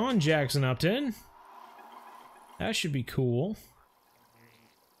ride on Jackson Upton. That should be cool.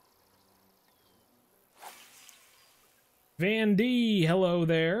 Van D, hello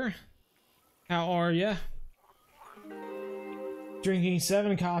there. How are ya? Drinking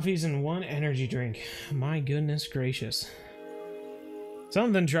 7 coffees and 1 energy drink. My goodness gracious.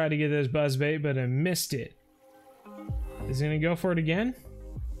 Something tried to get this buzzbait, but I missed it. Is he gonna go for it again?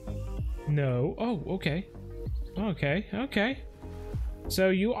 No. Oh, okay. Okay, okay. So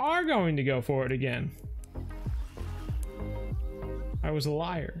you are going to go for it again. I was a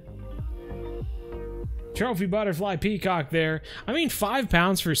liar. Trophy butterfly peacock there. I mean, 5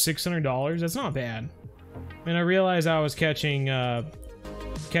 pounds for $600. That's not bad. I mean, I realized I was catching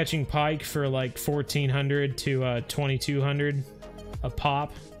pike for like 1,400 to 2,200 a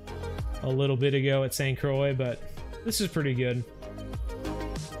pop a little bit ago at St. Croix, but this is pretty good.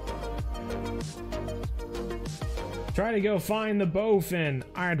 Try to go find the bowfin.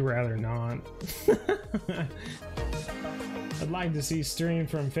 I'd rather not. I'd like to see stream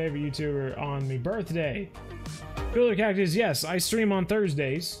from favorite YouTuber on me birthday. Cooler Cactus, yes, I stream on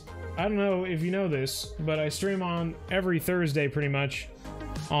Thursdays. I don't know if you know this, but I stream on every Thursday pretty much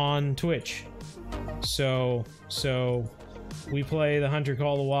on Twitch. So we play the Hunter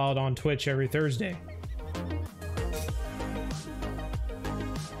Call of the Wild on Twitch every Thursday.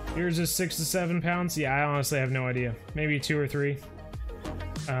 Yours is 6 to 7 pounds? Yeah, I honestly have no idea. Maybe 2 or 3.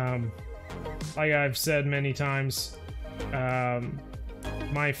 Like I've said many times,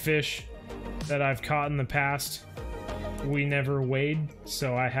 my fish that I've caught in the past, we never weighed,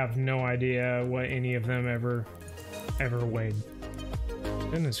 so I have no idea what any of them ever weighed.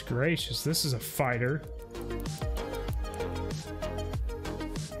 Goodness gracious, this is a fighter.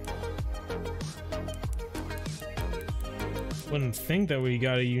 Wouldn't think that we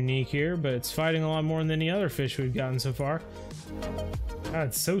got a unique here, but it's fighting a lot more than any other fish we've gotten so far. God,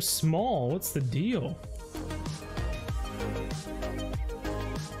 it's so small. What's the deal?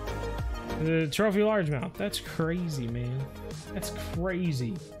 The trophy largemouth. That's crazy, man. That's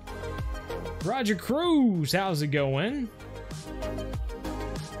crazy. Roger Cruz, how's it going?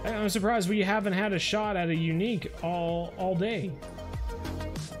 I'm surprised we haven't had a shot at a unique all day.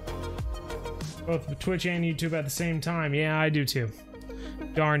 Both Twitch and YouTube at the same time. Yeah, I do too.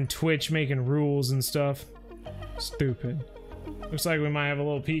 Darn Twitch making rules and stuff. Stupid. Looks like we might have a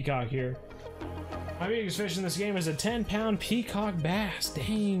little peacock here. My biggest fish in this game is a 10-pound peacock bass.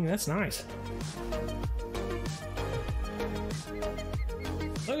 Dang, that's nice.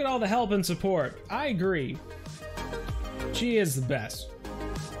 Look at all the help and support. I agree. She is the best.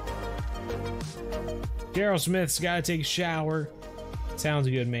 Daryl Smith's gotta take a shower. Sounds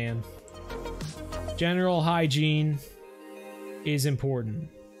good, man. General hygiene is important,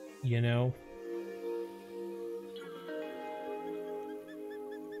 you know?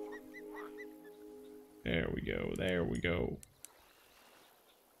 There we go, there we go.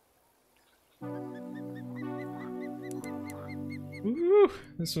 Woo!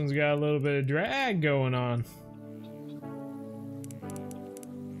 This one's got a little bit of drag going on.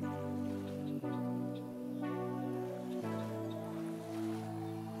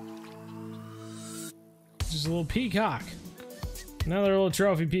 Just a little peacock. Another little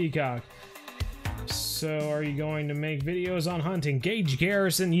trophy peacock. So, are you going to make videos on hunting? Gage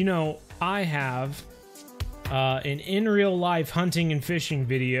Garrison, you know, I have an in real life hunting and fishing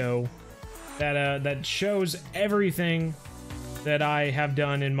video that shows everything that I have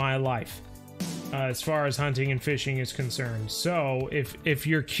done in my life as far as hunting and fishing is concerned. So if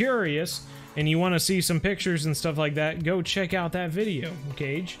you're curious and you want to see some pictures and stuff like that, go check out that video,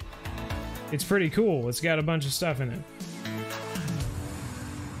 Gage. It's pretty cool. It's got a bunch of stuff in it.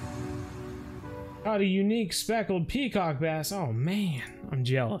 Got a unique speckled peacock bass. Oh man, I'm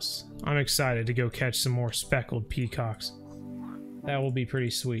jealous. I'm excited to go catch some more speckled peacocks. That will be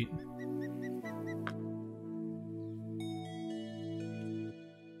pretty sweet.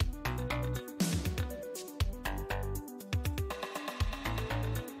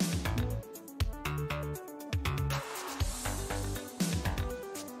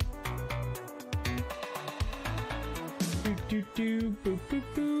 Do do boo boo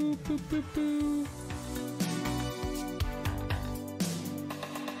boo boo boo boo.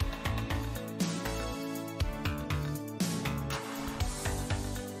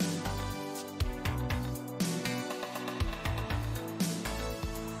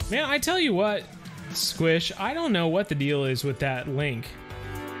 Man, I tell you what, Squish, I don't know what the deal is with that link.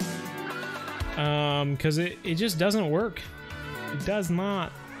 Cause it just doesn't work. It does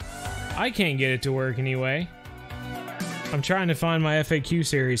not. I can't get it to work anyway. I'm trying to find my FAQ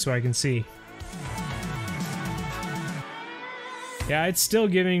series so I can see. Yeah, it's still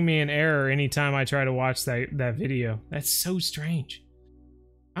giving me an error anytime I try to watch that video. That's so strange.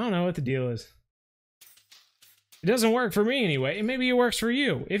 I don't know what the deal is. It doesn't work for me anyway. Maybe it works for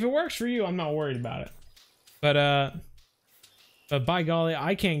you. If it works for you, I'm not worried about it. But by golly,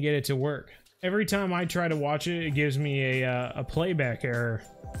 I can't get it to work. Every time I try to watch it, it gives me a playback error.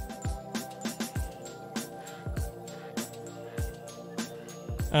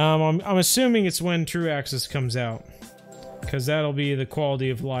 I'm assuming it's when True Access comes out, because that'll be the quality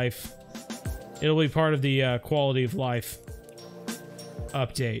of life. It'll be part of the quality of life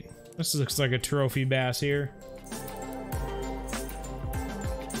update. This looks like a trophy bass here.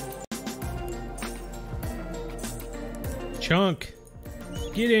 Chunk,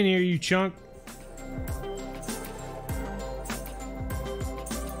 get in here, you chunk.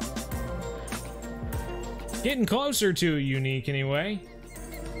 Getting closer to a unique anyway.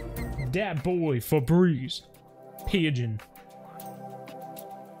 Dat boy Febreze. Pigeon.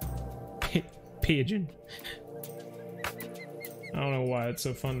 Pigeon. I don't know why it's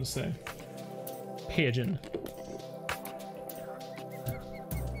so fun to say. Pigeon.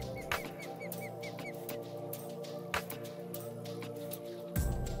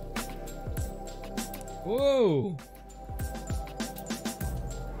 Whoa!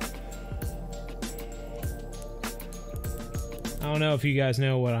 I don't know if you guys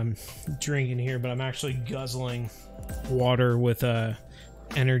know what I'm drinking here, but I'm actually guzzling water with a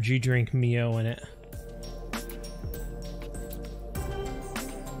energy drink Mio in it.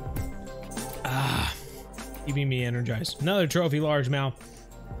 Ah, keeping me energized. Another trophy largemouth.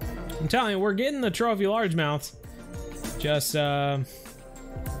 I'm telling you, we're getting the trophy largemouths. Just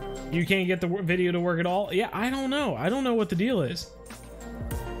you can't get the video to work at all. Yeah, I don't know. I don't know what the deal is.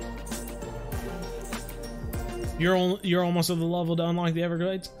 You're almost at the level to unlock the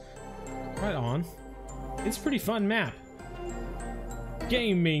Everglades. Right on. It's a pretty fun map.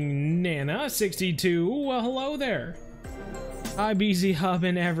 Gaming Nana 62. Well, hello there. Hi, BZ Hub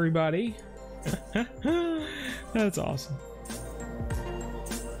and everybody. That's awesome.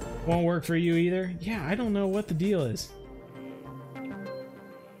 Won't work for you either. Yeah, I don't know what the deal is.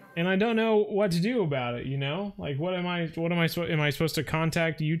 And I don't know what to do about it, you know? Like, am I supposed to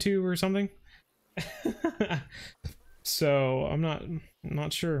contact YouTube or something? So I'm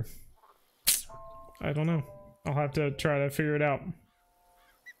not sure. I don't know. I'll have to try to figure it out.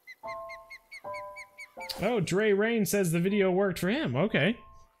 Oh, Dre Rain says the video worked for him. Okay.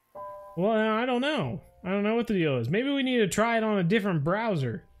 Well, I don't know. I don't know what the deal is. Maybe we need to try it on a different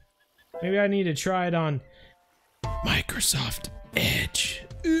browser. Maybe I need to try it on Microsoft Edge.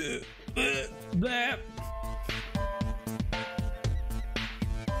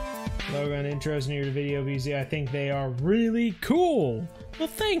 Logo and intros near the video VZ. I think they are really cool. Well,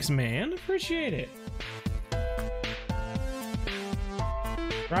 thanks, man. Appreciate it.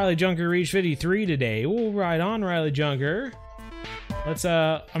 Riley Junker reached 53 today. We'll ride on, Riley Junker. Let's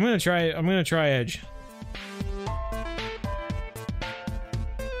I'm gonna try Edge.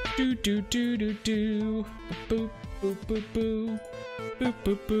 Do do do do do boop boop boop boop boop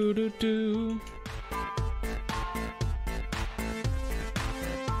boop boop do do.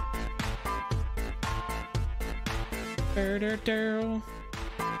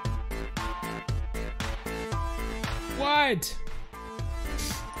 What?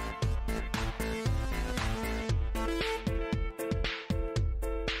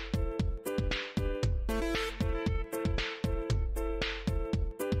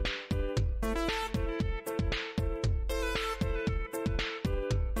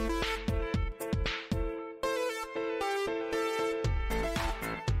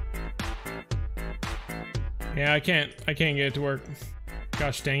 Yeah, I can't get it to work.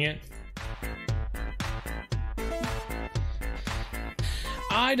 Gosh dang it.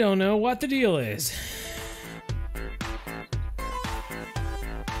 I don't know what the deal is.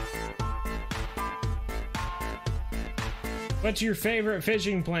 What's your favorite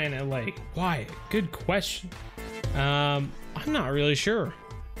fishing planet lake? Why? Good question. I'm not really sure.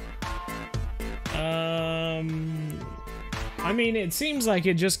 I mean, it seems like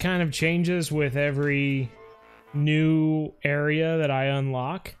it just kind of changes with every new area that I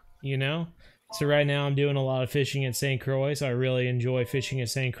unlock, you know? So right now I'm doing a lot of fishing at St. Croix, so I really enjoy fishing at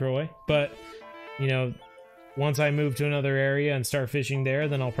St. Croix. But, you know, once I move to another area and start fishing there,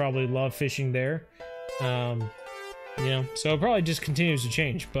 then I'll probably love fishing there. You know, so it probably just continues to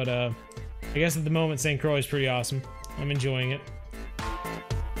change. But I guess at the moment St. Croix is pretty awesome. I'm enjoying it.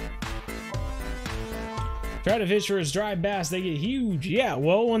 Try to fish for a striped bass, they get huge. Yeah,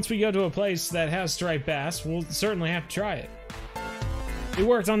 well, once we go to a place that has striped bass, we'll certainly have to try it. It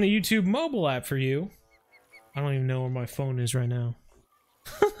worked on the YouTube mobile app for you. I don't even know where my phone is right now.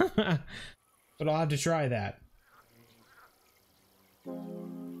 But I'll have to try that.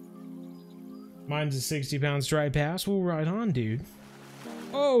 Mine's a 60-pound striped bass. We'll ride on, dude.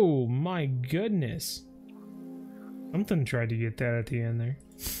 Oh, my goodness. Something tried to get that at the end there.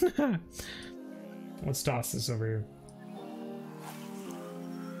 Let's toss this over here.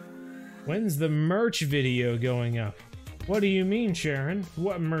 When's the merch video going up? What do you mean, Sharon?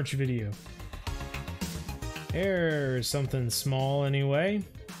 What merch video? There's something small anyway.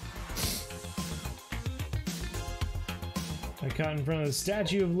 I caught in front of the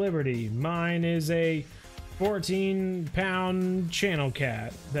Statue of Liberty. Mine is a 14-pound channel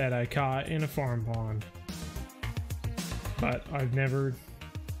cat that I caught in a farm pond. But I've never...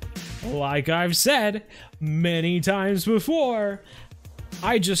 Like I've said many times before,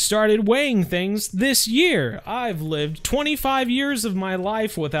 I just started weighing things this year. I've lived 25 years of my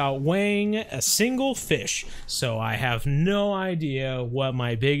life without weighing a single fish, so I have no idea what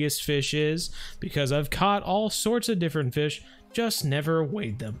my biggest fish is because I've caught all sorts of different fish, just never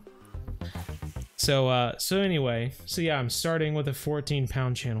weighed them. So anyway, so yeah, I'm starting with a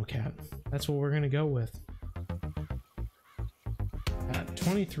 14-pound channel cat. That's what we're gonna go with.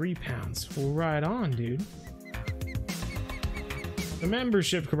 23 pounds. We'll ride on, dude. The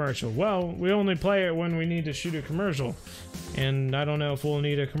membership commercial. Well, we only play it when we need to shoot a commercial. And I don't know if we'll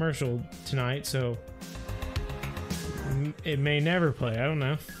need a commercial tonight, so... it may never play. I don't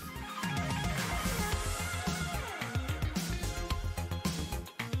know.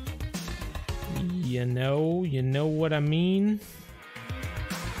 You know what I mean?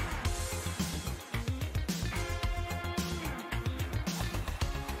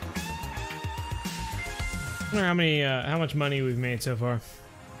 I wonder how much money we've made so far.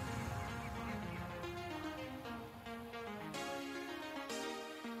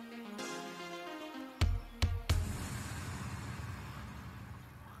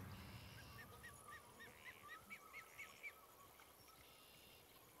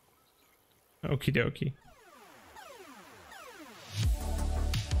 Okie dokie.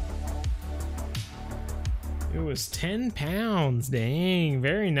 It was 10 pounds. Dang,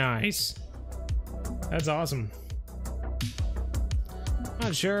 very nice. That's awesome.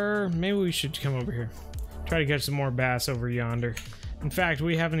 Not sure. Maybe we should come over here. Try to catch some more bass over yonder. In fact,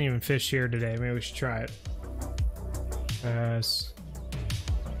 we haven't even fished here today. Maybe we should try it. Pass.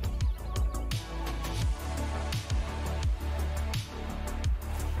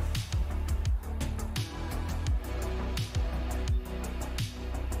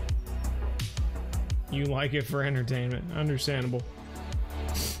 You like it for entertainment. Understandable.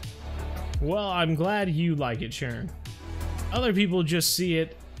 Well, I'm glad you like it, Sharon. Other people just see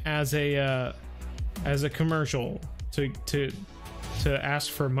it as a commercial to ask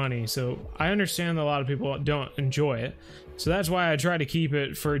for money. So I understand that a lot of people don't enjoy it. So that's why I try to keep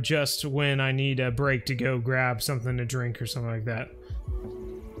it for just when I need a break to go grab something to drink or something like that.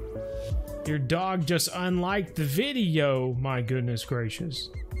 Your dog just unliked the video. My goodness gracious.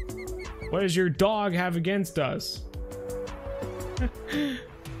 What does your dog have against us?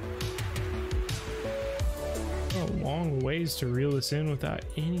 Oh, long ways to reel this in without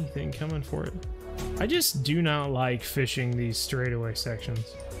anything coming for it. I just do not like fishing these straightaway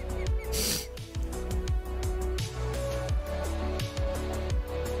sections.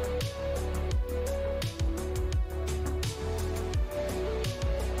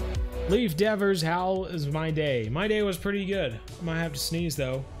 Leaf Devers, how is my day? My day was pretty good. I might have to sneeze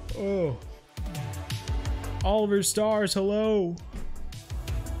though. Oh. Oliver Stars, hello.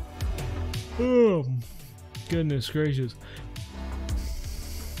 Oh, goodness gracious.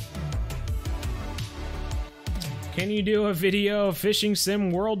 Can you do a video of Fishing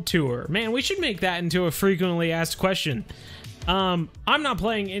Sim World Tour? Man, we should make that into a frequently asked question. I'm not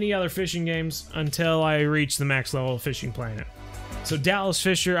playing any other fishing games until I reach the max level of Fishing Planet. So Dallas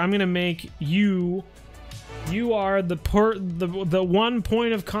Fisher, I'm gonna make you. You are the one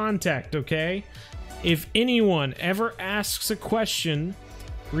point of contact, okay? If anyone ever asks a question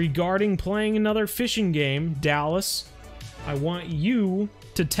regarding playing another fishing game, Dallas, I want you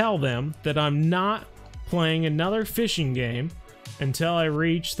to tell them that I'm not playing another fishing game until I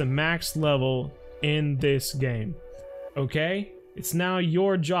reach the max level in this game. Okay? It's now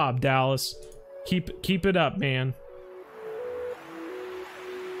your job, Dallas. Keep it up, man.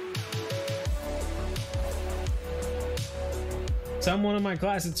 Someone in my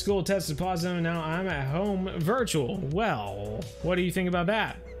class at school tested positive and now I'm at home virtual. Well, what do you think about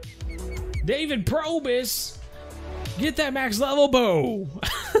that? David Probus, get that max level bow.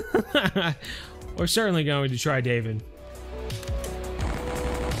 We're certainly going to try David.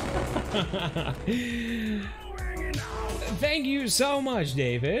 Thank you so much,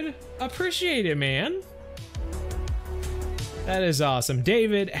 David. Appreciate it, man. That is awesome.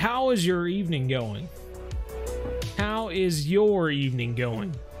 David, how is your evening going? How is your evening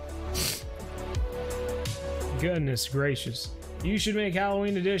going? Goodness gracious. You should make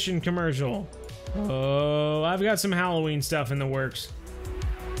Halloween edition commercial. Oh, I've got some Halloween stuff in the works.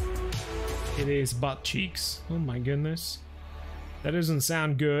 It is butt cheeks. Oh my goodness. That doesn't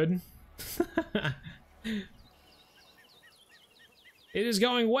sound good. It is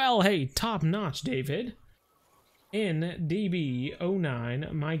going well. Hey, top notch, David.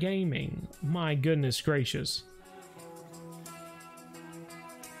 NDB09, my gaming. My goodness gracious.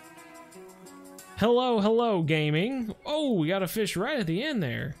 Hello, gaming. Oh, we got a fish right at the end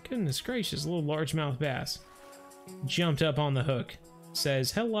there. Goodness gracious, a little largemouth bass. Jumped up on the hook.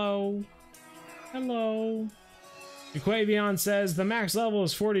 Says, hello. Hello. Equavion says, the max level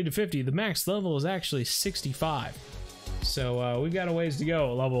is 40 to 50. The max level is actually 65. So, we've got a ways to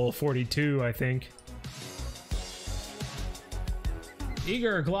go. Level 42, I think.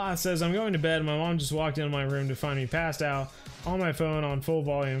 Eager Gloss says, I'm going to bed. My mom just walked into my room to find me passed out on my phone on full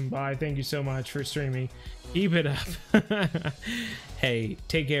volume. Bye. Thank you so much for streaming. Keep it up. Hey,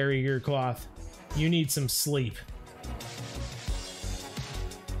 take care, Eager Cloth. You need some sleep.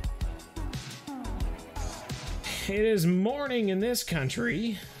 It is morning in this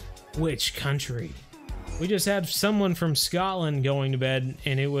country. Which country? We just had someone from Scotland going to bed,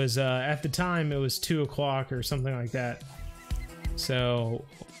 and it was, at the time, it was 2 o'clock or something like that. So,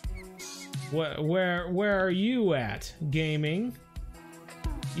 where are you at, gaming?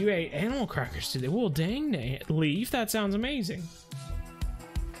 You ate animal crackers today. Well, dang, Leaf, that sounds amazing.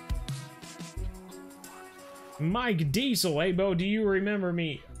 Mike Diesel, hey, Bo, do you remember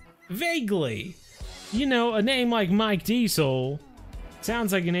me? Vaguely. You know, a name like Mike Diesel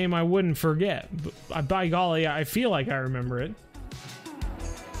sounds like a name I wouldn't forget. But by golly, I feel like I remember it.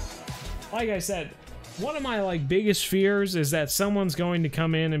 Like I said, one of my biggest fears is that someone's going to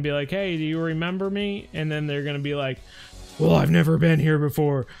come in and be like, hey, do you remember me? And then they're going to be like, well, I've never been here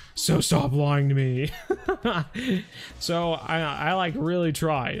before, so stop lying to me. So I really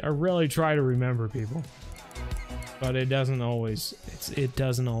try. I really try to remember people. But it doesn't always, it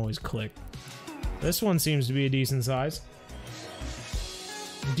doesn't always click. This one seems to be a decent size.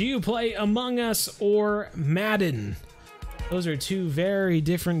 Do you play Among Us or Madden? Those are two very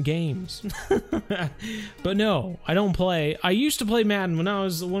different games. But no, I don't play. I used to play Madden when I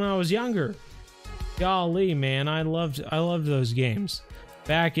was younger. Golly, man, I loved those games.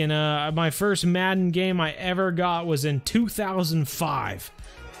 Back in my first Madden game I ever got was in 2005.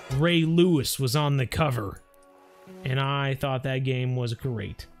 Ray Lewis was on the cover, and I thought that game was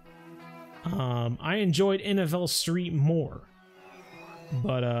great. I enjoyed NFL Street more,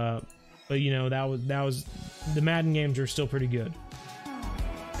 but you know, that was the Madden games are still pretty good.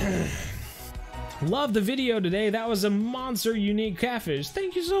 Love the video today. That was a monster unique catfish.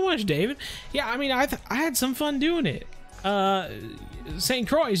 Thank you so much, David. Yeah, I mean, I had some fun doing it. St.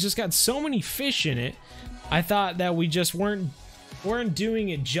 Croix's just got so many fish in it. I thought that we just weren't doing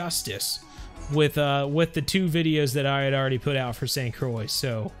it justice with the two videos that I had already put out for St. Croix.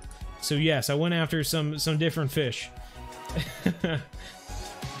 So yes, I went after some different fish.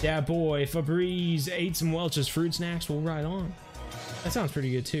 Yeah, boy, Febreze ate some Welch's fruit snacks. We'll ride on. That sounds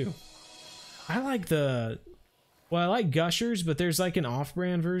pretty good too. I like Gushers, but there's like an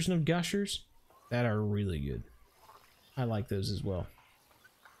off-brand version of Gushers that are really good. I like those as well.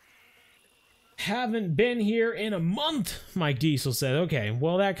 Haven't been here in a month, Mike Diesel said. Okay,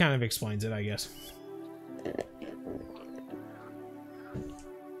 well, that kind of explains it, I guess.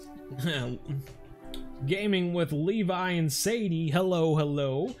 Gaming with Levi and Sadie. Hello,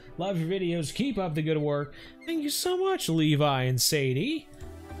 hello. Love your videos. Keep up the good work. Thank you so much, Levi and Sadie.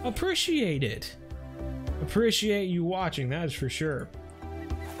 Appreciate it. Appreciate you watching, that's for sure.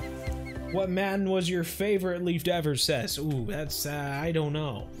 What Madden was your favorite? Leaf Ever says. Ooh, that's, I don't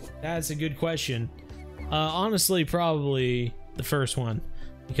know. That's a good question. Honestly, probably the first one.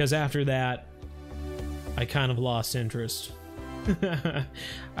 Because after that, I kind of lost interest.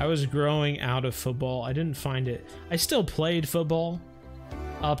 I was growing out of football. I didn't find it. I still played football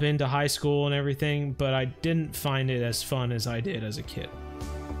up into high school and everything, but I didn't find it as fun as I did as a kid.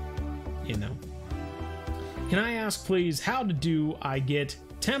 You know. Can I ask, please, how do I get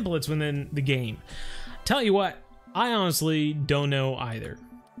templates within the game? Tell you what, I honestly don't know either.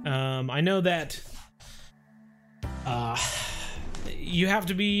 I know that you have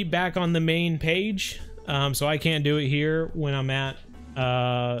to be back on the main page, so I can't do it here when I'm at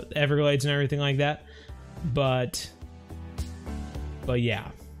Everglades and everything like that. But yeah,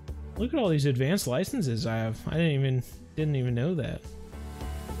 look at all these advanced licenses I have. I didn't even know that.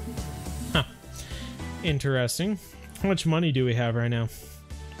 Huh. Interesting. How much money do we have right now?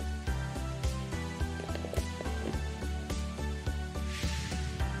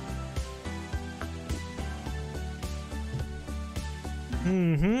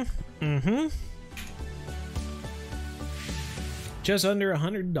 Just under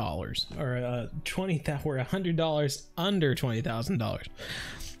 $100, or we're $100 under $20,000.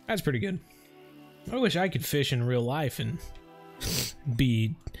 That's pretty good. I wish I could fish in real life and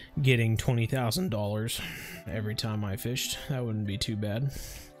be getting $20,000 every time I fished. That wouldn't be too bad.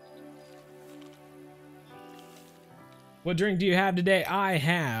 What drink do you have today? I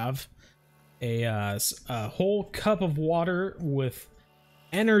have a whole cup of water with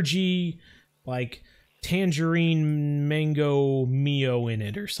energy, like tangerine mango mio in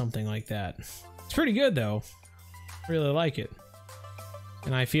it or something like that. It's pretty good though. Really like it.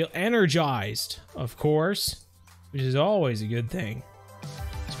 And I feel energized, of course, which is always a good thing,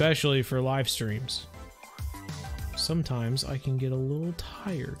 especially for live streams. Sometimes I can get a little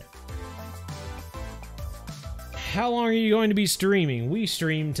tired. How long are you going to be streaming? We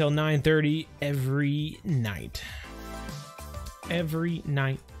stream till 9:30 every night. Every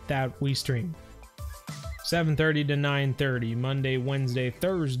night that we stream. 7:30 to 9:30, Monday, Wednesday,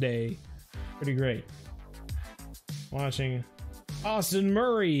 Thursday. Pretty great. Watching Austin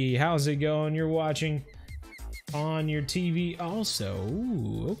Murray. How's it going? You're watching on your TV also.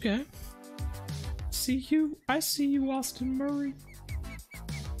 Ooh, okay. See you. I see you, Austin Murray.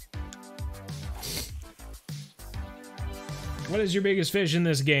 What is your biggest fish in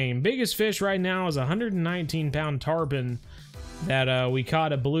this game? Biggest fish right now is a 119-pound tarpon that we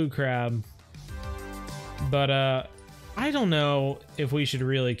caught a blue crab. But I don't know if we should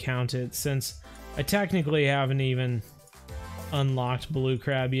really count it, since I technically haven't even unlocked blue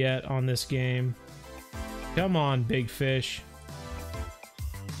crab yet on this game. Come on, big fish.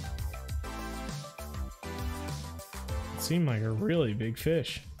 It seemed like a really big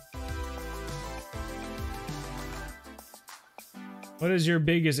fish. What is your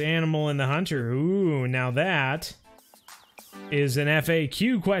biggest animal in the hunter? Ooh, now that is an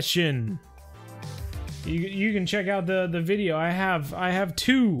FAQ question. You can check out the video. I have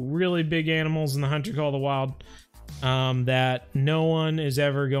two really big animals in the hunter call of the wild that no one is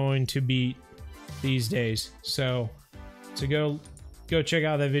ever going to beat these days. So So go check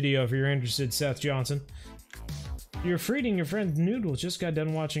out that video if you're interested, Seth Johnson. You're feeding your friend Noodle. Just got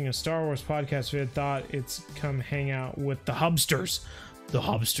done watching a Star Wars podcast vid. Thought it's come hang out with the hubsters. The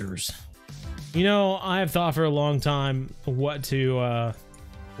hubsters. You know, I have thought for a long time what to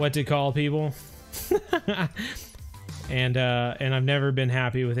call people. and I've never been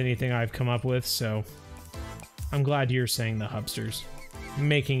happy with anything I've come up with, so I'm glad you're saying the hubsters.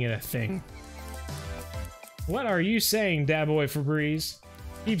 Making it a thing. What are you saying, Daboy Febreze?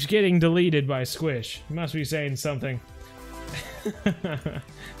 Keeps getting deleted by Squish. You must be saying something.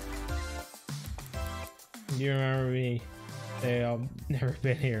 You remember me? Hey, I've never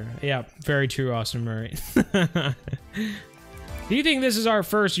been here. Yeah, very true, Austin Murray. Do you think this is our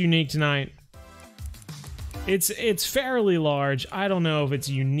first unique tonight? It's fairly large. I don't know if it's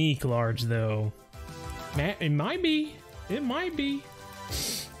unique large though. It might be. It might be.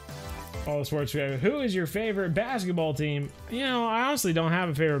 All the sports favorite. Who is your favorite basketball team? You know, I honestly don't have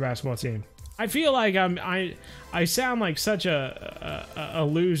a favorite basketball team. I feel like I sound like such a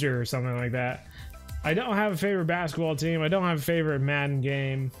loser or something like that. I don't have a favorite basketball team. I don't have a favorite Madden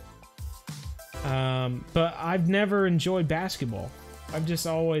game. But I've never enjoyed basketball. I've just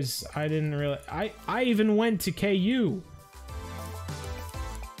always, I didn't really, I even went to KU.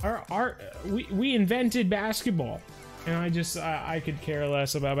 We invented basketball. And I could care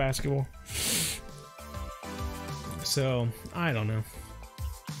less about basketball. So, I don't know.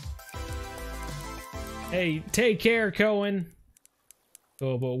 Hey, take care, Cohen.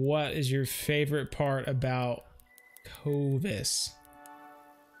 Oh, but what is your favorite part about Covis?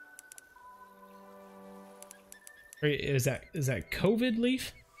 Is that COVID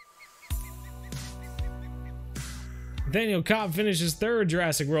leaf? Nathaniel Cobb finishes third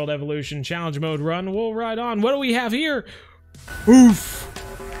Jurassic World Evolution Challenge Mode run. We'll ride on. What do we have here? Oof.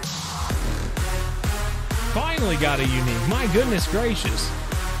 Finally got a unique. My goodness gracious.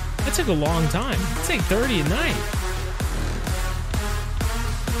 That took a long time. It's 8:30 at night.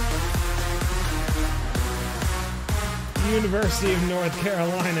 University of North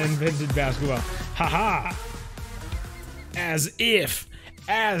Carolina invented basketball. Haha. As if.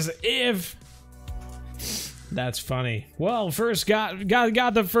 That's funny. Well, first got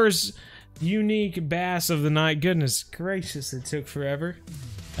the first unique bass of the night. Goodness gracious, it took forever.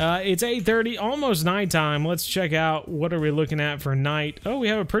 It's 8:30, almost nighttime. Let's check out what are we looking at for night. Oh, we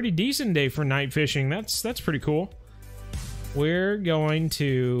have a pretty decent day for night fishing. That's pretty cool. We're going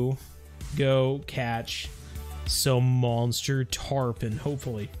to go catch some monster tarpon,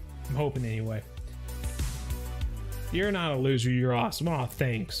 hopefully. I'm hoping anyway. You're not a loser, you're awesome. Aw,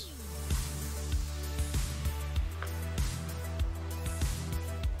 thanks.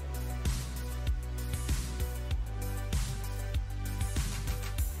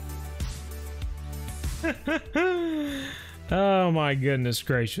 Oh my goodness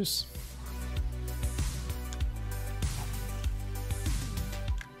gracious.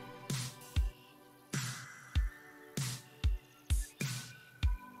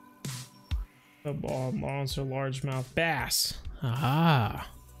 A ball monster largemouth bass. Aha.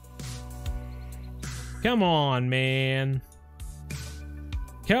 Come on, man.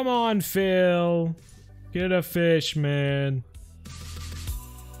 Come on, Phil. Get a fish, man.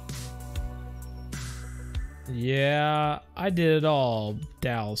 Yeah, I did it all,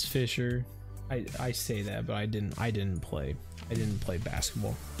 Dallas Fisher. I say that, but I didn't play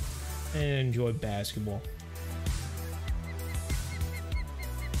basketball. I didn't enjoy basketball.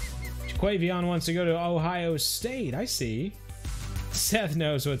 Quavion wants to go to Ohio State. I see. Seth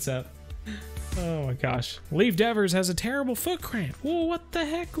knows what's up. Oh my gosh. Leaf Devers has a terrible foot cramp. Whoa, what the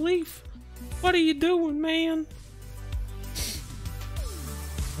heck, Leaf? What are you doing, man?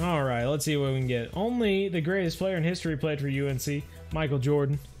 Alright, let's see what we can get. Only the greatest player in history played for UNC, Michael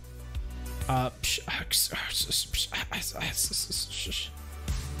Jordan.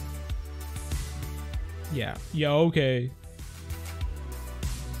 Yeah, okay.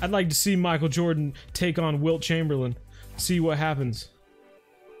 I'd like to see Michael Jordan take on Wilt Chamberlain. See what happens.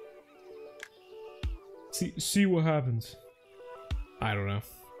 See what happens. I don't know.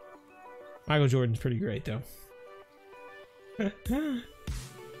 Michael Jordan's pretty great though.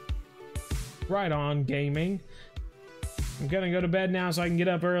 Right on, gaming. I'm gonna go to bed now so I can get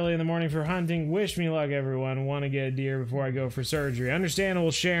up early in the morning for hunting. Wish me luck, everyone. Want to get a deer before I go for surgery.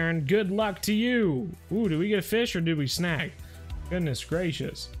 Understandable, Sharon. Good luck to you. Ooh, did we get a fish or did we snag? Goodness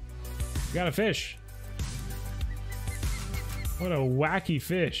gracious. We got a fish. What a wacky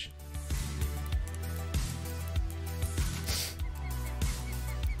fish.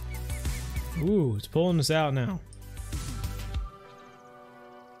 Ooh, it's pulling us out now.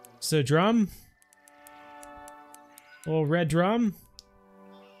 So, drum. Little red drum.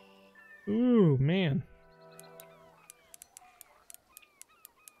 Ooh, man.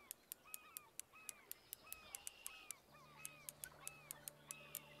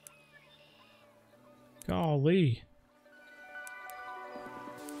 Golly.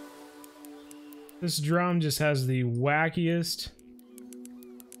 This drum just has the wackiest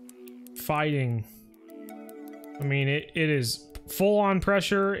fighting. I mean, it is full on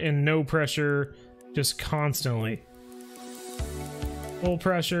pressure and no pressure, just constantly. Full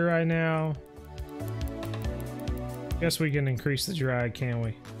pressure right now. Guess we can increase the drag, can't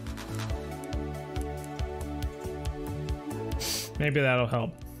we? Maybe that'll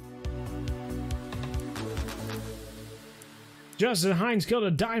help. Justin Hines killed a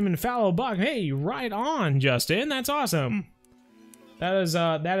diamond fallow buck. Hey, right on, Justin. That's awesome. That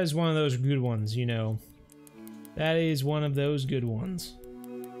is one of those good ones, you know. That is one of those good ones.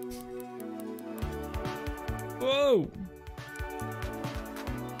 Whoa!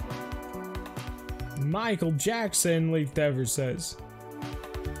 Michael Jackson, Leaf Dever says.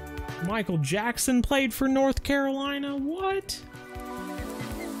 Michael Jackson played for North Carolina? What?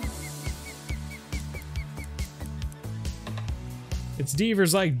 It's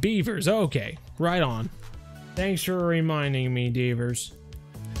Devers like beavers. Okay, right on. Thanks for reminding me, Devers.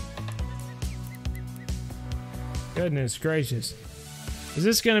 Goodness gracious. Is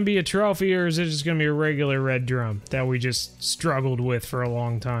this going to be a trophy, or is it just going to be a regular red drum that we just struggled with for a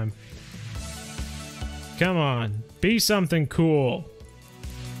long time? Come on, be something cool.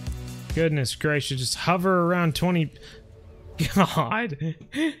 Goodness gracious, just hover around 20... God.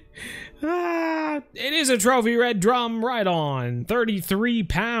 It is a trophy red drum, right on. 33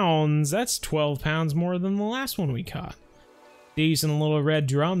 pounds. That's 12 pounds more than the last one we caught. Decent little red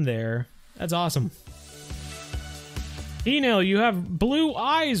drum there. That's awesome. Enel, you have blue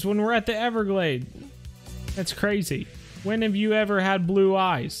eyes when we're at the Everglade. That's crazy. When have you ever had blue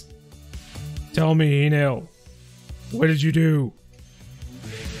eyes? Tell me, Enel. What did you do?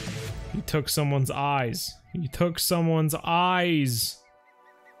 He took someone's eyes. He took someone's eyes.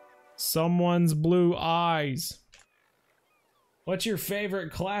 Someone's blue eyes. What's your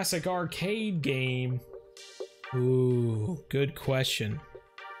favorite classic arcade game? Ooh, good question.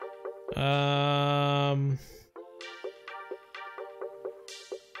 I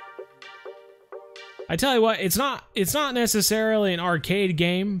tell you what, it's not necessarily an arcade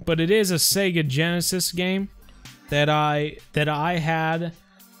game, but it is a Sega Genesis game that I had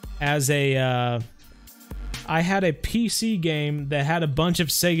as a I had a PC game that had a bunch of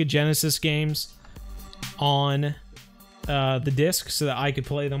Sega Genesis games on the disc so that I could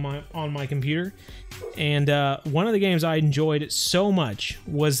play them on my computer. And one of the games I enjoyed so much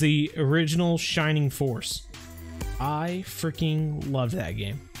was the original Shining Force. I freaking loved that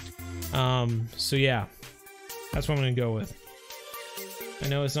game. So yeah, that's what I'm gonna go with. I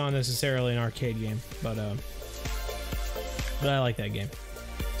know it's not necessarily an arcade game, but I like that game.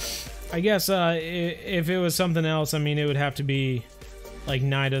 I guess if it was something else, I mean, it would have to be like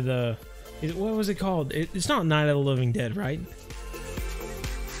Night of the... What was it called? It's not Night of the Living Dead, right?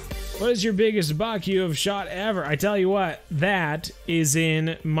 What is your biggest buck you have shot ever? I tell you what, that is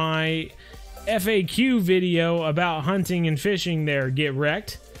in my FAQ video about hunting and fishing there, Get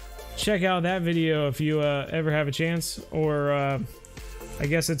Wrecked. Check out that video if you ever have a chance, or I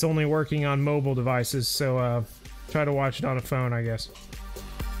guess it's only working on mobile devices, so try to watch it on a phone, I guess.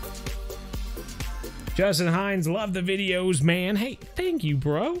 Justin Hines, love the videos, man. Hey, thank you,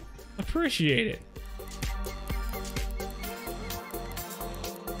 bro. Appreciate it.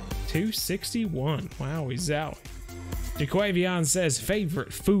 261. Wow, he's out. Jaquavion says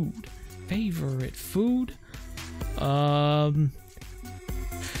favorite food. Favorite food? I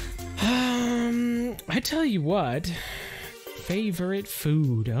tell you what. Favorite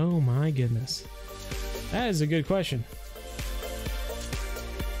food. Oh my goodness. That is a good question.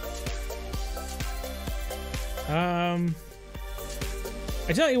 I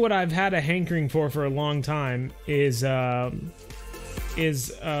tell you what I've had a hankering for a long time is a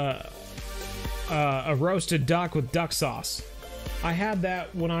roasted duck with duck sauce. I had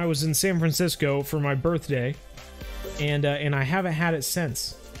that when I was in San Francisco for my birthday, and I haven't had it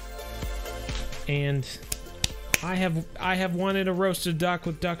since. And I have wanted a roasted duck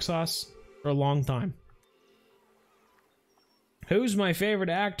with duck sauce for a long time. Who's my favorite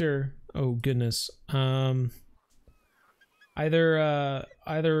actor? Oh goodness. Either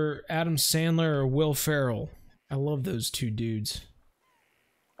Adam Sandler or Will Ferrell. I love those two dudes.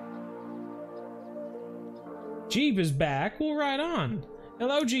 Jeep is back. Well, right on.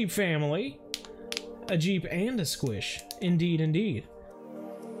 Hello, Jeep family. A Jeep and a Squish. Indeed, indeed.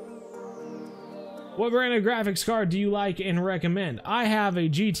 What brand of graphics card do you like and recommend? I have a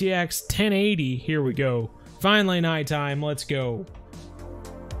GTX 1080. Here we go. Finally nighttime. Let's go.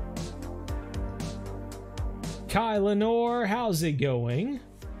 Kai Lenore, how's it going?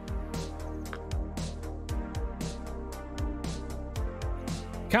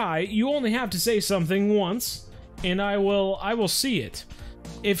 Kai, you only have to say something once, and I will see it.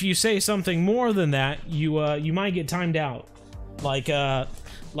 If you say something more than that, you might get timed out, like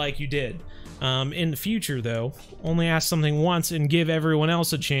you did. In the future, though, only ask something once and give everyone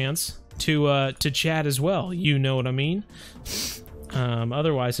else a chance to chat as well. You know what I mean?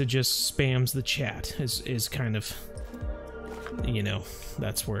 Otherwise, it just spams the chat. Is kind of, you know,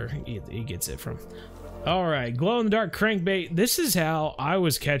 that's where it gets it from. All right, glow-in-the-dark crankbait. This is how I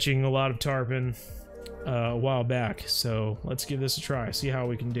was catching a lot of tarpon a while back. So let's give this a try. See how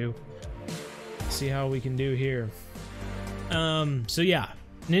we can do. See how we can do here. So yeah,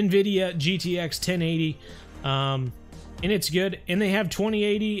 an NVIDIA GTX 1080, and it's good. And they have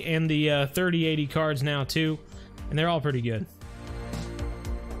 2080 and the 3080 cards now too, and they're all pretty good.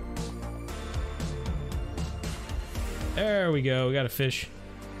 There we go. We got a fish.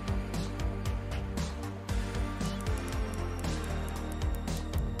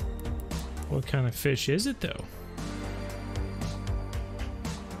 What kind of fish is it, though?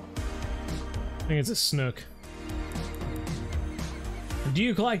 I think it's a snook. Do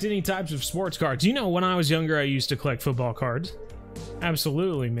you collect any types of sports cards? You know, when I was younger, I used to collect football cards.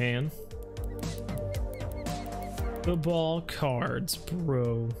 Absolutely, man. Football cards,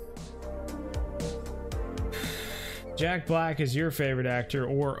 bro. Jack Black is your favorite actor,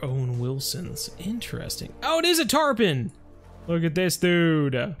 or Owen Wilson's. Interesting. Oh, it is a tarpon! Look at this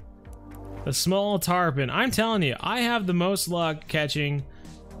dude. A small tarpon. I'm telling you, I have the most luck catching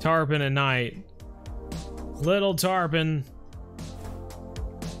tarpon at night. Little tarpon.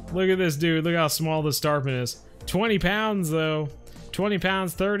 Look at this dude. Look how small this tarpon is. 20 pounds, though. 20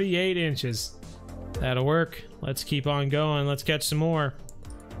 pounds, 38 inches. That'll work. Let's keep on going. Let's catch some more.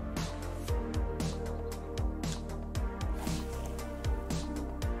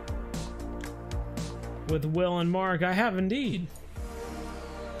 With Will and Mark, I have indeed.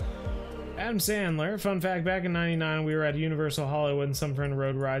 Adam Sandler, fun fact, back in '99 we were at Universal Hollywood and some friend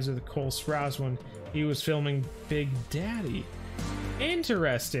rode rides with Cole Sprouse when he was filming Big Daddy.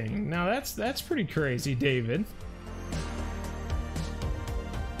 Interesting. Now that's pretty crazy, David.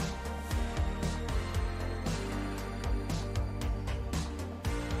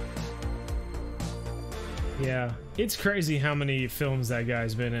 Yeah, it's crazy how many films that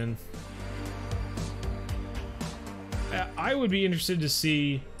guy's been in. I would be interested to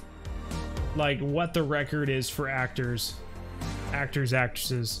see like what the record is for actors,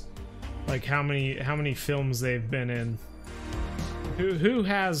 actresses, like how many films they've been in. Who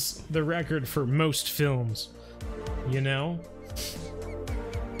has the record for most films, you know?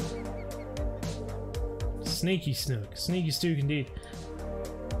 Sneaky Snook, Sneaky Stook indeed.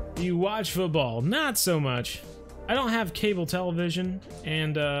 Do you watch football? Not so much. I don't have cable television,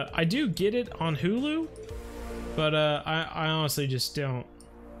 and I do get it on Hulu, but I honestly just don't.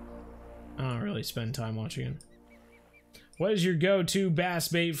 I don't really spend time watching it. What is your go-to bass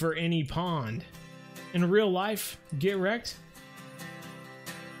bait for any pond? In real life, get wrecked?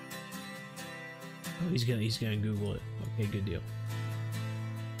 Oh, he's gonna Google it. Okay, good deal.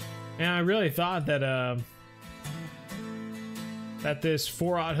 And I really thought that that this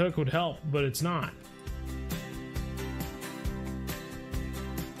 4/0 hook would help, but it's not.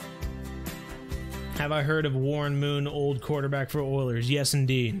 Have I heard of Warren Moon, old quarterback for Oilers? Yes,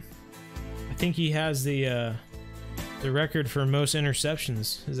 indeed. I think he has the record for most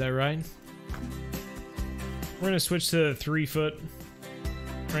interceptions. Is that right? We're gonna switch to 3-foot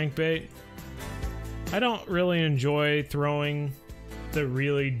crankbait. I don't really enjoy throwing the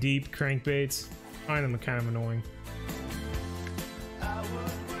really deep crankbaits. I find them kind of annoying.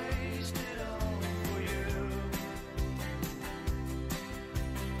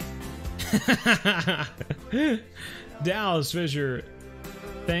 Dallas Fisher,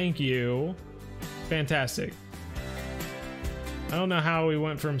 thank you. Fantastic. I don't know how we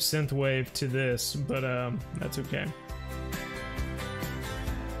went from synthwave to this, but that's okay.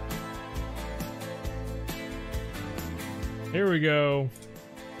 Here we go.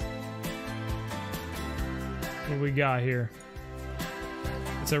 What we got here?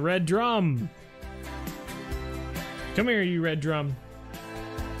 It's a red drum. Come here, you red drum.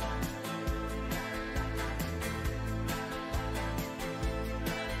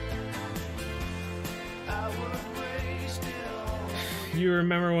 You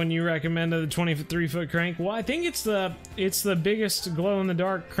remember when you recommended the 23-foot crank? Well, I think it's the biggest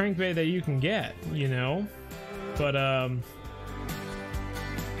glow-in-the-dark crankbait that you can get, you know? But,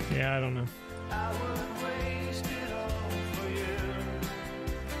 yeah, I don't know.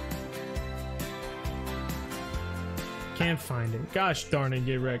 Can't find it. Gosh darn it,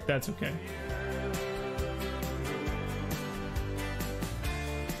 get wrecked. That's okay.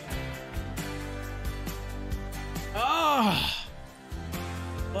 Oh!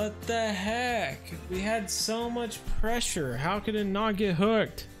 What the heck? We had so much pressure. How could it not get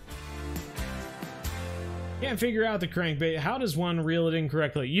hooked? Can't figure out the crankbait. How does one reel it in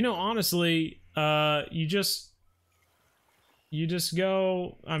correctly? You know, honestly, you just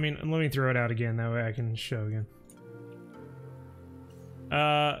go. I mean, let me throw it out again. That way I can show again.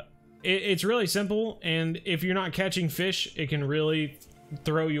 It's really simple, and if you're not catching fish, it can really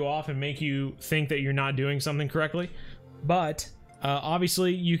throw you off and make you think that you're not doing something correctly. But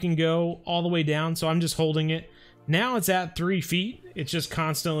obviously you can go all the way down, so I'm just holding it. Now it's at 3 feet. It's just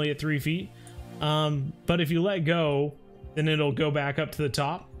constantly at 3 feet. But if you let go, then it'll go back up to the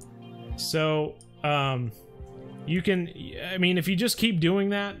top. So you can, I mean, if you just keep doing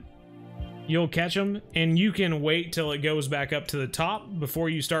that, you'll catch them, and you can wait till it goes back up to the top before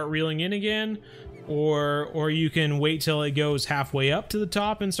you start reeling in again, or you can wait till it goes halfway up to the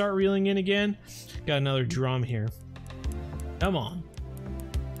top and start reeling in again. Got another drum here. Come on.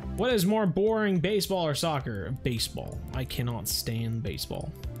 What is more boring, baseball or soccer? Baseball. I cannot stand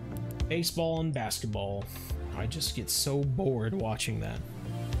baseball. Baseball and basketball. I just get so bored watching that.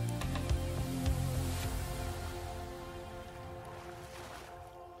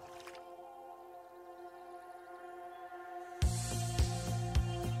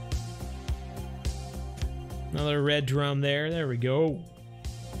 Another red drum there. There we go.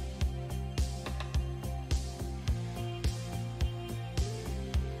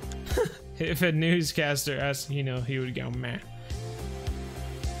 If a newscaster asked, you know, he would go meh.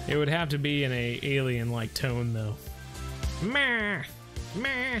 It would have to be in a alien-like tone, though. Meh,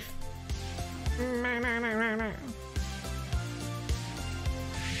 meh, meh, meh, meh, meh.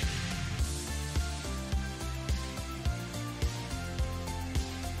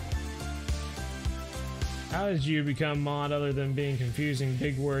 How did you become mod other than being confusing?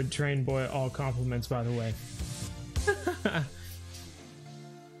 Big word, train boy, all compliments, by the way.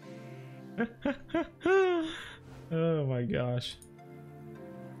 Oh my gosh.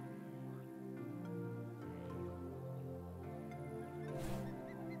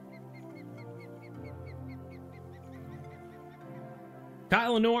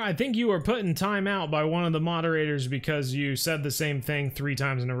 Kyle Lenore, I think you were put in timeout by one of the moderators because you said the same thing 3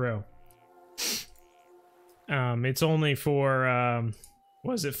 times in a row. It's only for,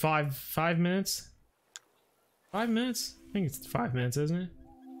 was it 5 minutes? 5 minutes? I think it's 5 minutes, isn't it?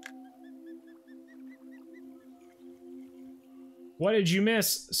 What did you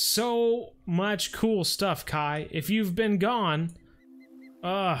miss? So much cool stuff, Kai. If you've been gone,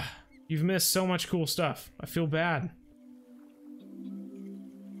 you've missed so much cool stuff. I feel bad.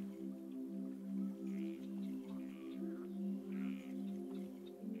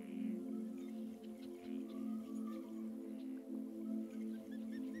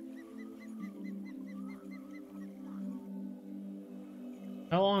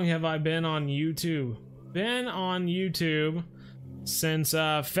 How long have I been on YouTube? Been on YouTube since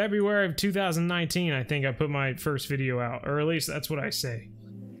February of 2019. I think I put my first video out, or at least that's what I say.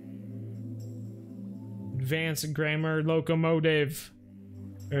 Advanced Grammar Locomotive.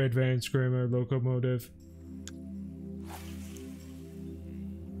 Advanced Grammar Locomotive.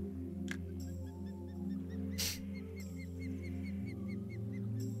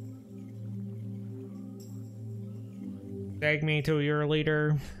 Take me to your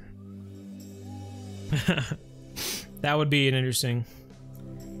leader. That would be an interesting.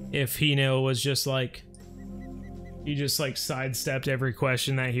 If Hino was just like, he just like sidestepped every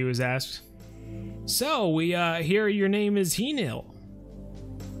question that he was asked. So we hear your name is Hino.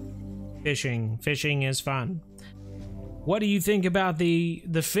 Fishing is fun. What do you think about the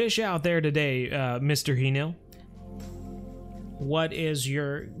fish out there today, Mr. Hino? What is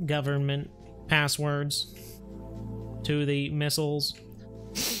your government passwords to the missiles?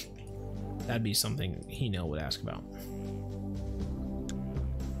 That'd be something Hino would ask about.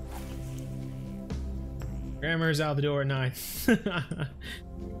 Grammar's out the door at 9.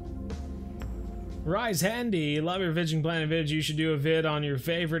 Rise Handy, love your Fishing Planet vids. You should do a vid on your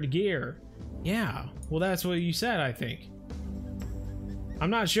favorite gear. Yeah, well that's what you said, I think. I'm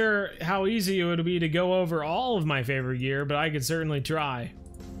not sure how easy it would be to go over all of my favorite gear, but I could certainly try.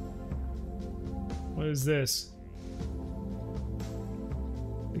 What is this?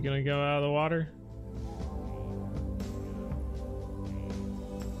 it gonna go out of the water?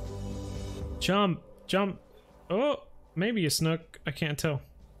 Jump! Jump! Oh! Maybe a snook. I can't tell.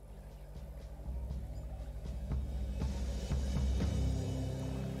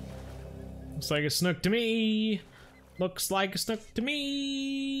 Looks like a snook to me! Looks like a snook to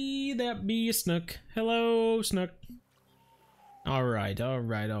me! That be a snook. Hello, snook. Alright,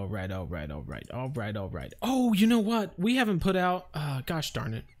 alright, alright, alright, alright, alright, alright. Oh, you know what? We haven't put out... gosh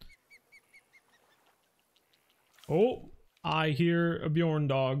darn it. Oh, I hear a Bjorn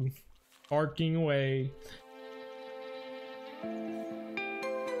dog barking away.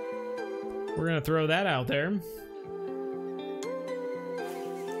 We're gonna throw that out there.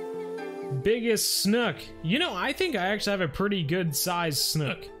 Biggest snook. You know, I think I actually have a pretty good sized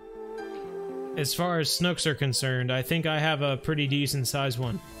snook. As far as snooks are concerned, I think I have a pretty decent sized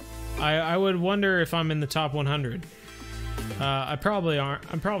one. I would wonder if I'm in the top 100. I probably aren't.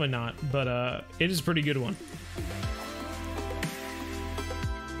 I'm probably not, but it is a pretty good one.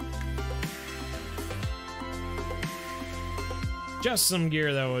 Just some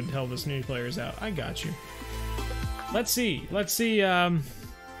gear that would help us new players out. I got you. Let's see. Let's see.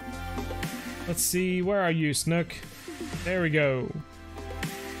 Let's see. Where are you, Snook? There we go.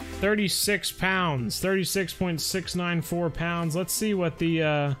 36 pounds. 36.694 pounds. Let's see what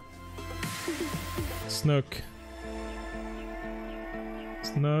the Snook.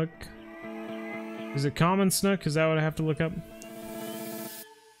 Snook. Is it common Snook? Is that what I have to look up?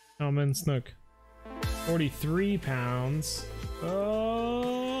 Common Snook. 43 pounds.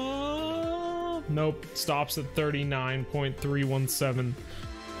 Nope. Stops at 39.317.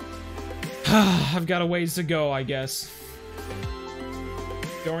 I've got a ways to go, I guess.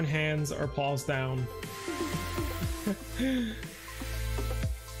 Bjorn hands are paws down.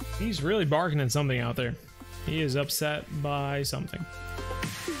 He's really barking at something out there. He is upset by something.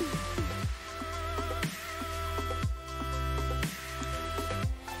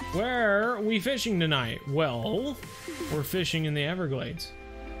 Where are we fishing tonight? Well, we're fishing in the Everglades.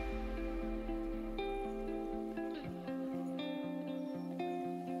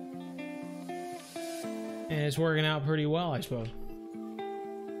 And it's working out pretty well, I suppose.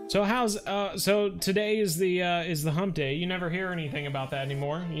 So how's so today is the hump day. You never hear anything about that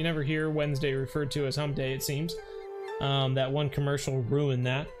anymore. You never hear Wednesday referred to as hump day, it seems. That one commercial ruined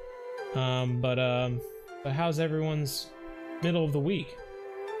that. But how's everyone's middle of the week?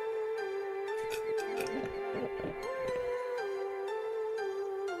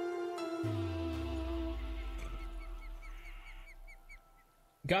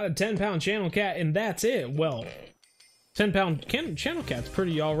 Got a 10-pound channel cat and that's it. Well, 10-pound channel cat's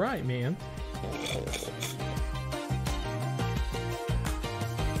pretty alright, man.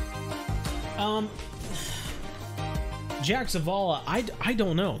 Jack Zavala, I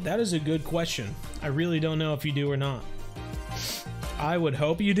don't know. That is a good question. I really don't know if you do or not. I would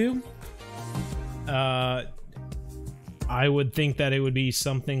hope you do. I would think that it would be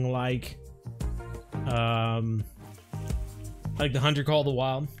something like the Hunter Call the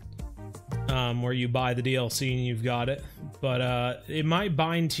Wild, where you buy the DLC and you've got it, but it might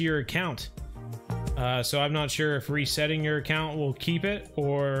bind to your account. So I'm not sure if resetting your account will keep it,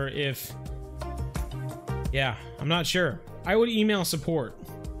 or if... Yeah, I'm not sure. I would email support.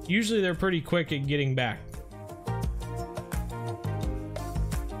 Usually they're pretty quick at getting back.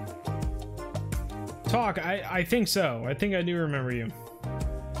 Talk, I think so. I think I do remember you.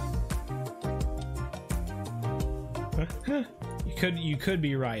 You could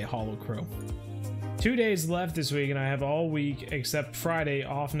be right, Hollow Crow. 2 days left this week, and I have all week except Friday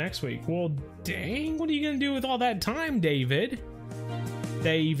off next week. Well, dang, what are you gonna do with all that time, David?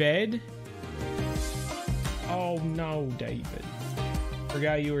 David? Oh no, David.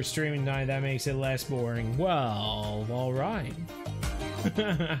 Forgot you were streaming tonight, that makes it less boring. Well, alright.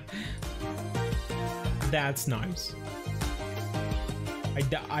 That's nice.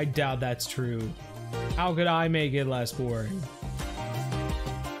 I doubt that's true. How could I make it less boring?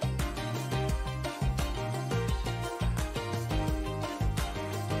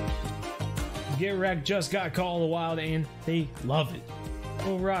 Get Wrecked just got Call of the Wild and they love it.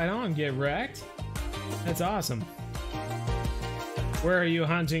 Well, right on, Get Wrecked. That's awesome. Where are you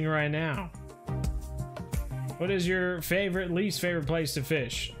hunting right now? What is your least favorite place to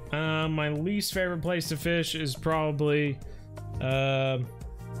fish? My least favorite place to fish is probably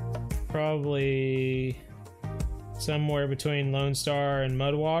somewhere between Lone Star and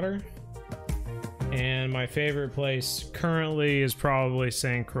Mudwater. And my favorite place currently is probably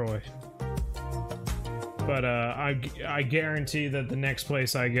St. Croix. But I guarantee that the next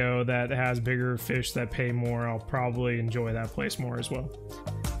place I go that has bigger fish that pay more, I'll probably enjoy that place more as well.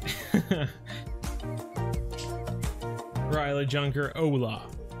 Riley Junker, hola.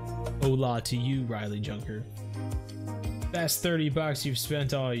 Hola to you, Riley Junker. Best 30 bucks you've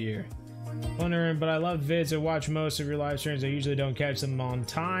spent all year. Wondering, but I love vids. I watch most of your live streams. I usually don't catch them on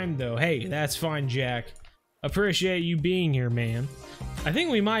time, though. Hey, that's fine, Jack. Appreciate you being here, man. I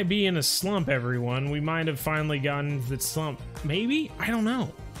think we might be in a slump, everyone. We might have finally gotten into the slump. Maybe? I don't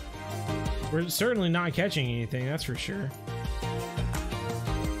know. We're certainly not catching anything, that's for sure.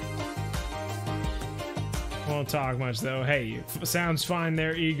 Won't talk much, though. Hey, sounds fine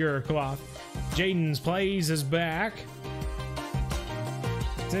there, Eager Cloth. Jaden's Plays is back.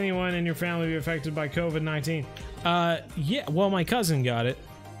 Does anyone in your family be affected by COVID-19? Yeah, well, my cousin got it.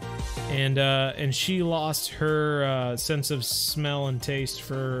 And she lost her sense of smell and taste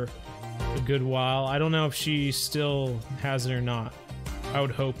for a good while. I don't know if she still has it or not. I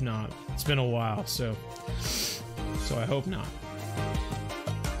would hope not. It's been a while, so I hope not.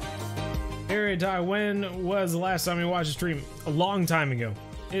 Area Ty, when was the last time you watched a stream? A long time ago.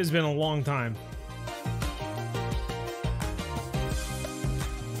 It has been a long time.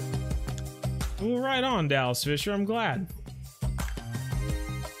 Well, right on, Dallas Fisher. I'm glad. As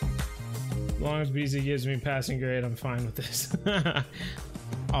long as BZ gives me passing grade, I'm fine with this.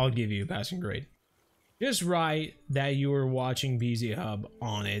 I'll give you a passing grade. Just write that you were watching BZ Hub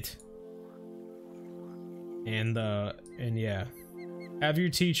on it. And yeah. Have your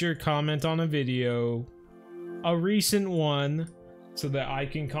teacher comment on a video, a recent one, so that I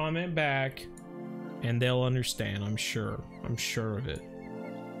can comment back, and they'll understand, I'm sure. I'm sure of it.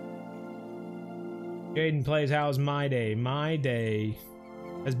 Jaden Plays, how's my day? My day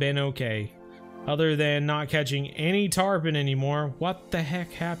has been okay. Other than not catching any tarpon anymore. What the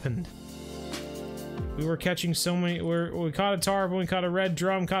heck happened? We were catching so many. We caught a tarpon, we caught a red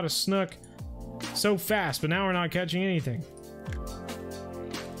drum, caught a snook so fast, but now we're not catching anything.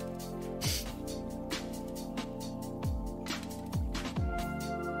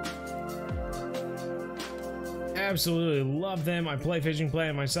 Absolutely love them. I play fishing, play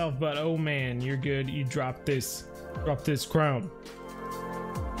it myself, but oh man, you're good. You dropped this. Drop this crown.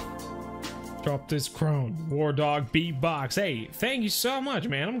 Drop this crown. War Dog Beatbox. Hey, thank you so much,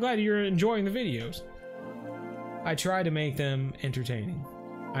 man. I'm glad you're enjoying the videos. I try to make them entertaining.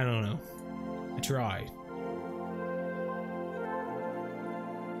 I don't know. I try.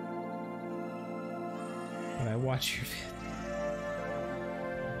 But I watch your vid.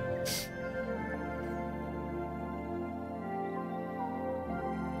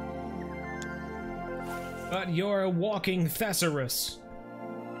 But you're a walking thesaurus.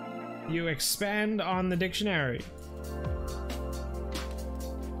 You expand on the dictionary.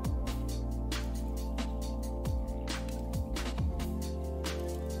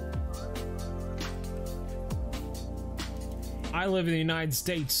 I live in the United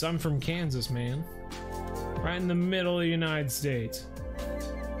States. I'm from Kansas, man. Right in the middle of the United States.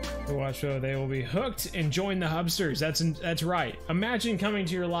 To watch show, they will be hooked and join the hubsters. That's right. Imagine coming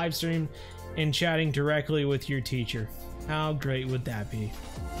to your live stream and chatting directly with your teacher. How great would that be?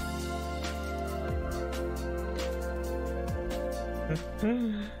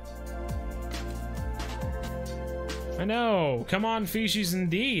 I know. Come on, fishies,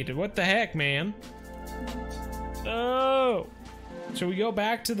 indeed. What the heck, man? Oh, should we go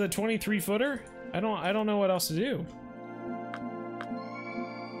back to the 23-footer? I don't know what else to do.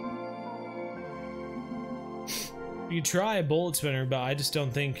 You could try a bullet spinner, but I just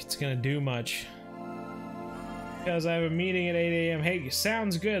don't think it's gonna do much. Because I have a meeting at 8 a.m. Hey,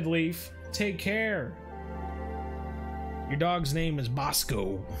 sounds good, Leaf. Take care. Your dog's name is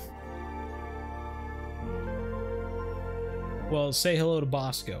Bosco. Well, say hello to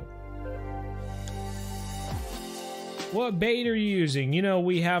Bosco. What bait are you using? You know,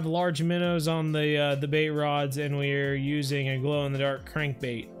 we have large minnows on the bait rods, and we're using a glow-in-the-dark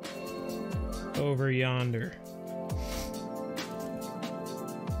crankbait over yonder.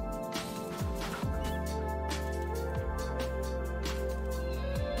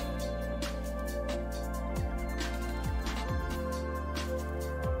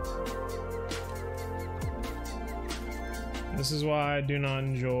 This is why I do not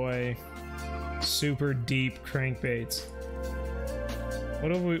enjoy super deep crankbaits.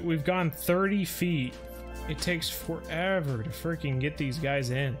 What have we've gone 30 feet. It takes forever to freaking get these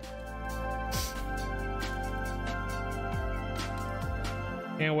guys in.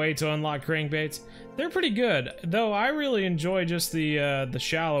 Can't wait to unlock crankbaits. They're pretty good, though I really enjoy just the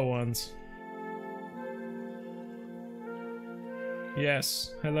shallow ones.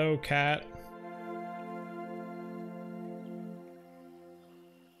 Yes, hello cat.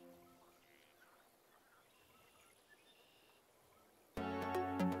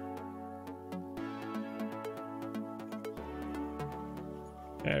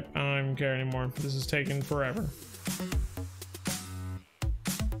 Okay, I don't even care anymore. This is taking forever.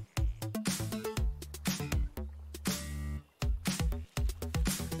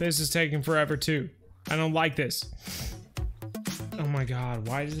 This is taking forever too. I don't like this. Oh my god,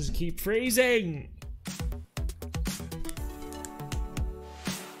 why does this keep freezing?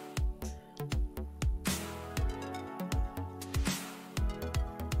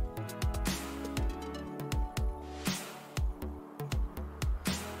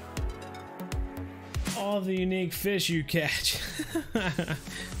 All the unique fish you catch. That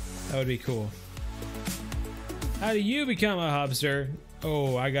would be cool. How do you become a hubster?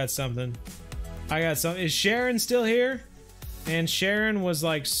 Oh, I got something. Is Sharon still here? And Sharon was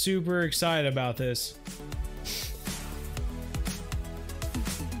like super excited about this.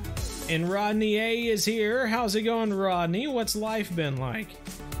 And Rodney A is here. How's it going, Rodney? What's life been like?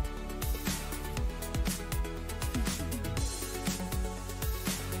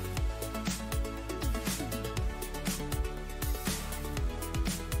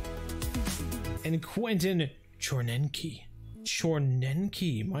 And Quentin Chornenke.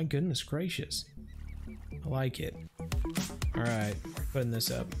 Chornenke, my goodness gracious. I like it. Alright, putting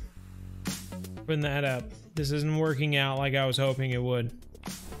this up. Putting that up. This isn't working out like I was hoping it would.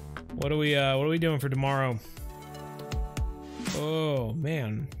 What are we doing for tomorrow? Oh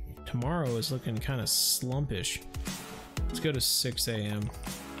man, tomorrow is looking kind of slumpish. Let's go to 6 a.m.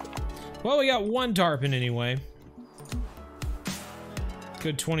 Well, we got one tarpon anyway.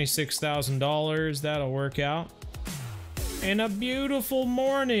 Good $26,000, that'll work out. And a beautiful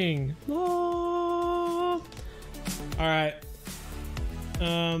morning. Oh. All right.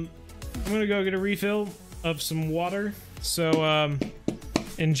 I'm gonna go get a refill of some water. So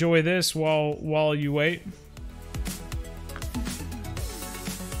enjoy this while you wait.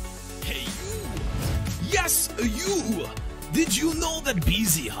 Hey you! Yes, you! Did you know that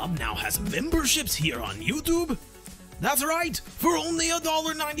BZ Hub now has memberships here on YouTube? That's right! For only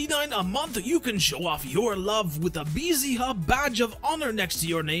 $1.99 a month, you can show off your love with a BZ Hub badge of honor next to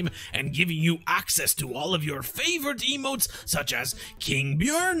your name and giving you access to all of your favorite emotes such as King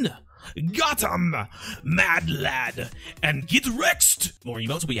Bjorn, Gotham, Mad Lad, and Get Rexed. More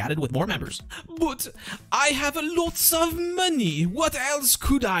emotes will be added with more members. But I have lots of money. What else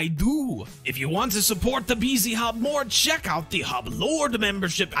could I do? If you want to support the BZ Hub more, check out the Hub Lord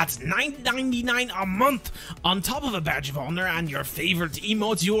membership at $9.99 a month. On top of a badge of honor and your favorite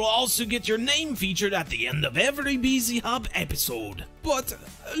emotes, you will also get your name featured at the end of every BZ Hub episode. But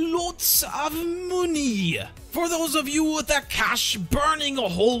lots of money. For those of you with that cash burning a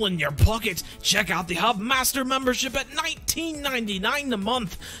hole in your pocket, check out the Hub Master membership at $19.99 a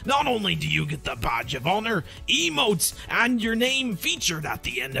month. Not only do you get the badge of honor, emotes, and your name featured at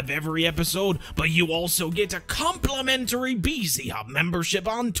the end of every episode, but you also get a complimentary BZ Hub membership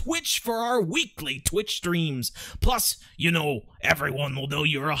on Twitch for our weekly Twitch streams. Plus, you know, everyone will know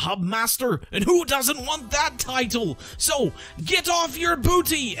you're a Hub Master, and who doesn't want that title? So, get off your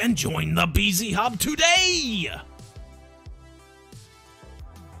booty and join the BZ Hub today!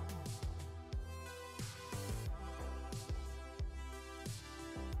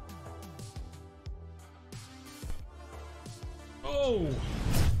 Oh!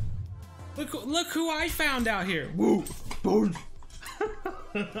 Look who I found out here! Whoa!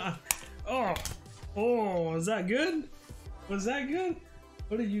 Oh, is that good? Was that good?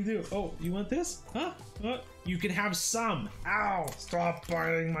 What did you do? Oh, you want this? Huh? What? You can have some. Ow! Stop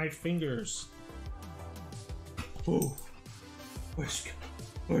biting my fingers. Oh,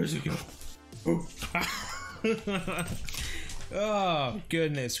 where's it go? Oh. Oh,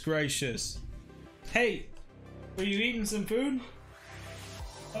 goodness gracious. Hey, were you eating some food?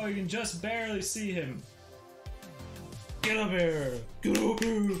 Oh, you can just barely see him. Get up here. Get up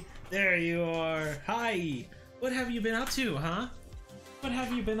here. There you are. Hi. What have you been up to, huh? What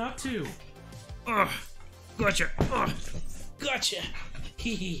have you been up to? Ugh. Gotcha. Ugh. Gotcha.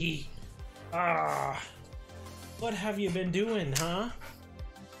 Hee hee hee. Ah. What have you been doing, huh?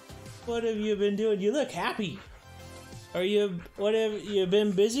 What have you been doing? You look happy. What have you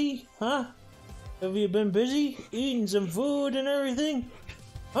been busy? Huh? Have you been busy? Eating some food and everything?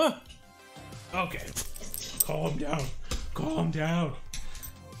 Huh? Okay. Calm down. Calm down.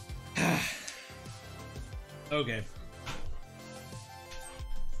 Okay.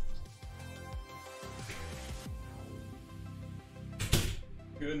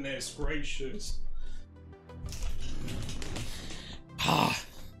 Goodness gracious.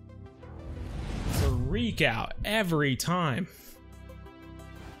 Freak out every time.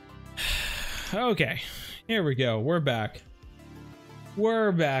 Okay, here we go. We're back.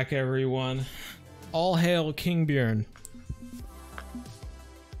 We're back, everyone. All hail King Bjorn.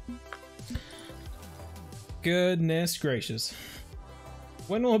 Goodness gracious.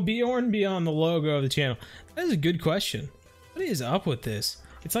 When will Bjorn be on the logo of the channel? That is a good question. What is up with this?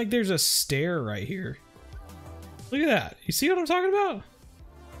 It's like there's a stair right here. Look at that. You see what I'm talking about?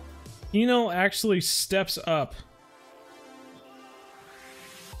 Eno actually steps up.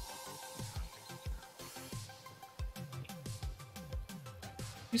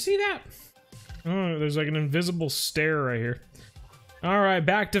 You see that? Oh, there's like an invisible stair right here. All right,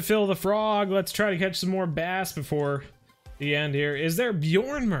 back to Phil the Frog. Let's try to catch some more bass before the end here. Is there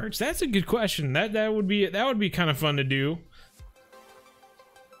Bjorn merch? That's a good question. That would be kind of fun to do.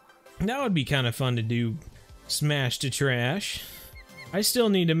 That would be kind of fun to do. Smash to trash. I still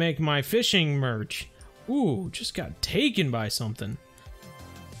need to make my fishing merch. Ooh, just got taken by something.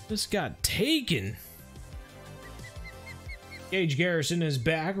 Just got taken. Gage Garrison is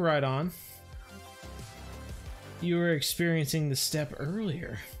back, right on. You were experiencing the step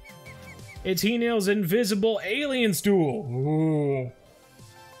earlier. It's He-Nail's invisible alien stool. Ooh.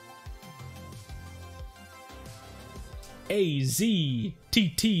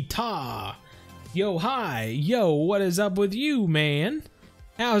 A-Z-T-T Ta. Yo, hi. Yo, what is up with you, man?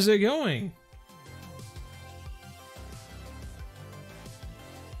 How's it going?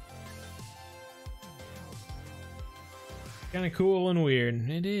 Kind of cool and weird.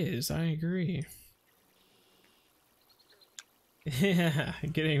 It is, I agree. Yeah,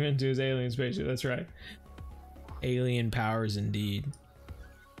 getting him into his alien spaceship, that's right. Alien powers indeed.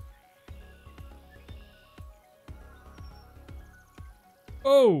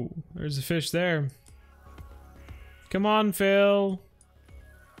 Oh, there's a fish there. Come on, Phil.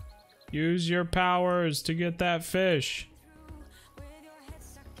 Use your powers to get that fish.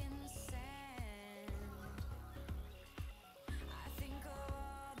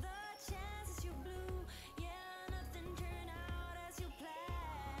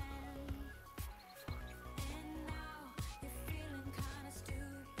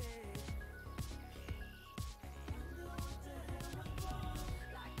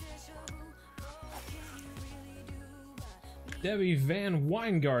 Debbie Van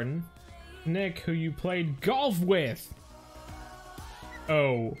Weingarten. Nick, who you played golf with.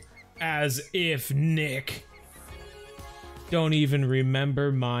 Oh, as if Nick don't even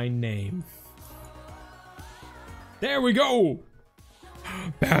remember my name. There we go.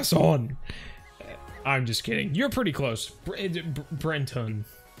 Pass on. I'm just kidding. You're pretty close. Brenton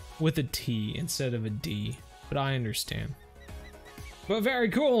with a T instead of a D, but I understand. But very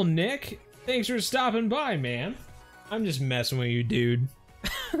cool, Nick. Thanks for stopping by, man. I'm just messing with you, dude.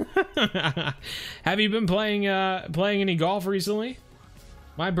 Have you been playing any golf recently?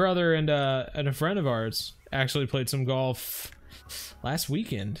 My brother and a friend of ours actually played some golf last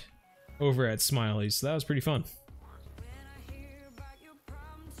weekend over at Smiley's, so that was pretty fun.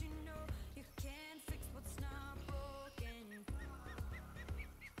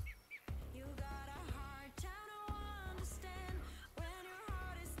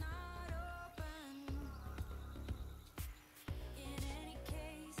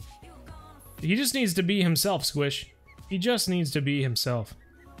 He just needs to be himself, Squish. He just needs to be himself.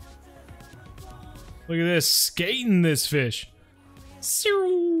 Look at this, skating this fish.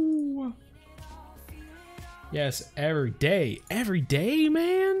 Yes, every day,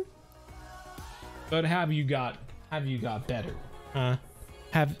 man. But have you got better? Huh?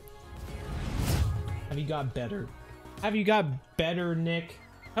 Have you got better? Have you got better, Nick?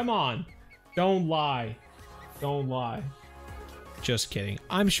 Come on. Don't lie. Don't lie. Just kidding.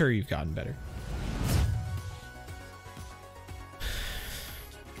 I'm sure you've gotten better.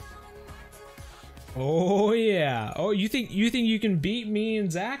 Oh yeah. Oh, you think you can beat me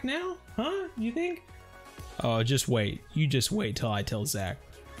and Zach now? Huh? You think? Oh, just wait. You just wait till I tell Zach.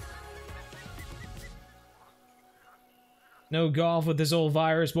 No golf with this old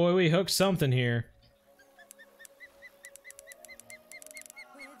virus, boy. We hooked something here.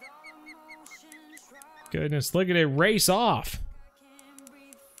 Goodness, look at it race off.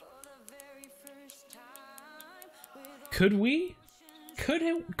 Could we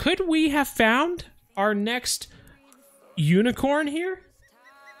have found our next unicorn here?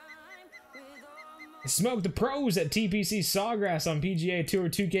 Smoke the pros at TPC Sawgrass on PGA Tour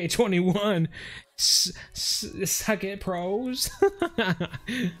 2K21. Suck it, pros.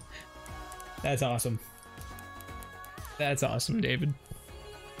 That's awesome. That's awesome, David.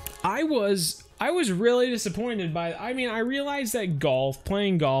 I was really disappointed by. I mean, I realized that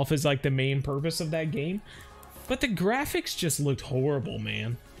playing golf is like the main purpose of that game, but the graphics just looked horrible,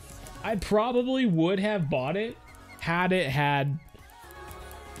 man. I probably would have bought it had it had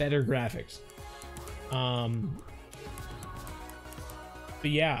better graphics. But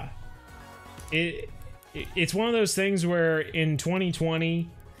yeah, it's one of those things where in 2020,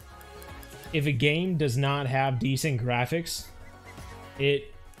 if a game does not have decent graphics,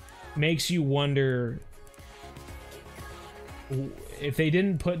 it makes you wonder if they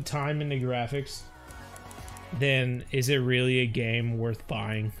didn't put time into graphics, then is it really a game worth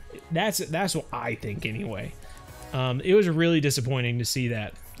buying? That's what I think anyway. It was really disappointing to see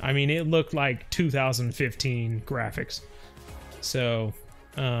that. I mean, it looked like 2015 graphics. So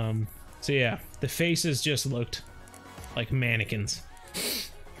yeah, the faces just looked like mannequins.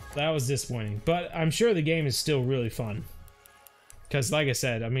 That was disappointing, but I'm sure the game is still really fun. Because like I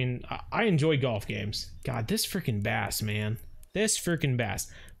said, I mean, I enjoy golf games. God, this freaking bass, man. This freaking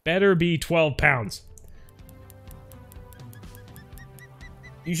bass. Better be 12 pounds.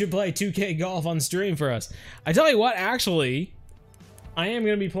 You should play 2K golf on stream for us. I tell you what, actually, I am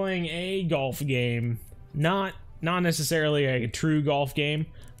going to be playing a golf game. Not necessarily a true golf game,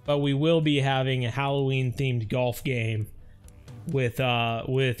 but we will be having a Halloween-themed golf game with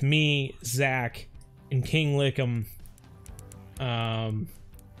me, Zach, and King Lickum.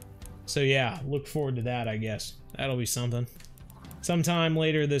 So yeah, look forward to that, I guess. That'll be something. Sometime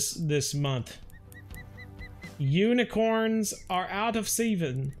later this month. Unicorns are out of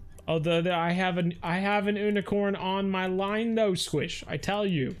season. Although I have an unicorn on my line though, Squish. I tell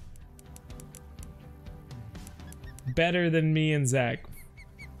you. Better than me and Zach.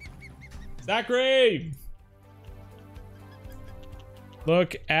 Zachary!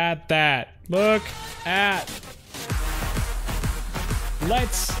 Look at that. Look at.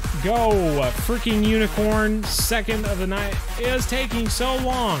 Let's go. Freaking unicorn. Second of the night. It is taking so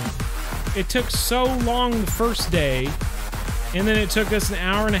long. It took so long the first day, and then it took us an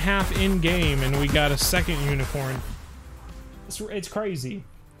hour and a half in game, and we got a second unicorn. It's crazy.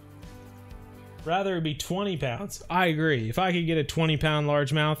 Rather it be 20 pounds. I agree. If I could get a 20-pound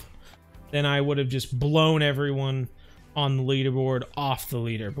largemouth, then I would have just blown everyone on the leaderboard off the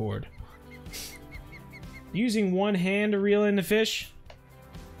leaderboard. Using one hand to reel in the fish?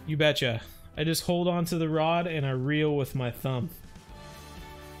 You betcha. I just hold onto the rod and I reel with my thumb.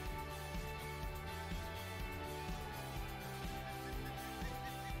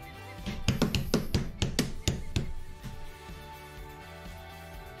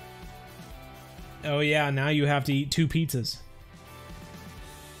 Oh yeah, now you have to eat 2 pizzas.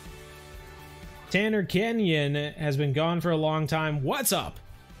 Tanner Kenyon has been gone for a long time. What's up?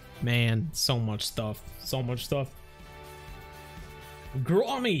 Man, so much stuff. So much stuff.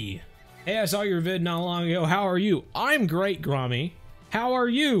 Grommy. Hey, I saw your vid not long ago. How are you? I'm great, Grommy. How are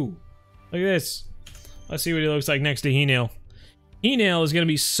you? Look at this. Let's see what he looks like next to He-Nail. He-Nail is going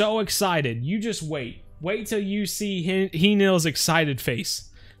to be so excited. You just wait. Wait till you see He-Nail's excited face.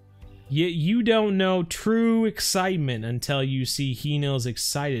 You don't know true excitement until you see He-Nail's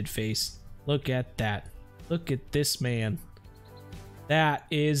excited face. Look at that. Look at this man. That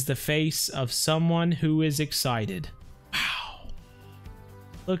is the face of someone who is excited. Wow.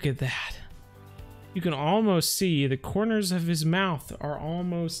 Look at that. You can almost see the corners of his mouth are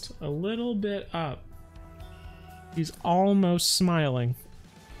almost a little bit up. He's almost smiling.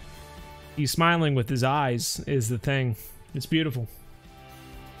 He's smiling with his eyes is the thing. It's beautiful.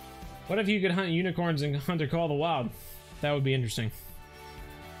 What if you could hunt unicorns in Hunter Call the Wild? That would be interesting.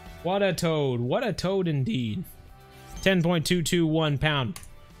 What a toad. What a toad indeed. 10.221 pound.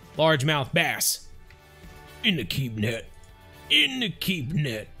 Largemouth bass. In the keep net. In the keep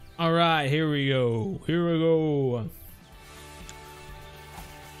net. Alright, here we go. Here we go.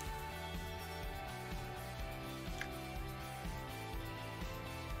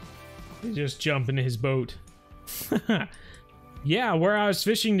 He's just jumping in his boat. Yeah, where I was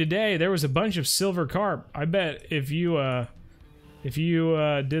fishing today, there was a bunch of silver carp. I bet if you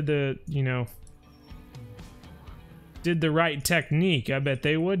did the, you know, did the right technique, I bet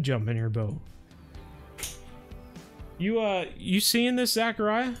they would jump in your boat. You seeing this,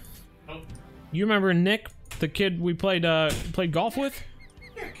 Zachariah? Oh. You remember Nick, the kid we played golf with?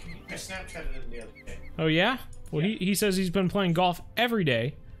 Yeah, I Snapchatted him the other day. Oh yeah? Well, yeah. He says he's been playing golf every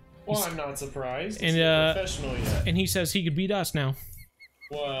day. Well, I'm not surprised. And he's not professional yet. And he says he could beat us now.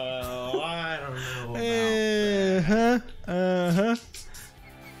 Well, I don't know about that.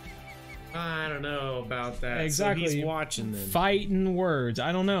 I don't know about that. Exactly. So he's watching them. Fighting words.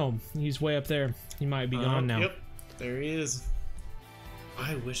 I don't know. He's way up there. He might be gone now. Yep, there he is.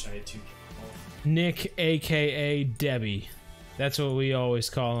 I wish I had 2K. Nick, aka Debbie. That's what we always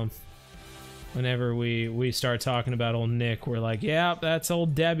call him. Whenever we start talking about old Nick, we're like, yeah, that's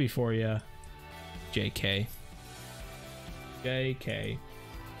old Debbie for you. JK. JK.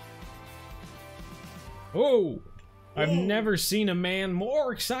 Oh! I've never seen a man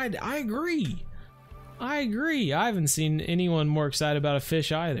more excited. I agree. I agree. I haven't seen anyone more excited about a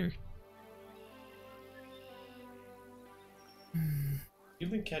fish either. You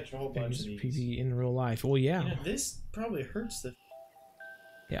can catch a whole bunch of these. PB in real life. Well, yeah. You know, this probably hurts the.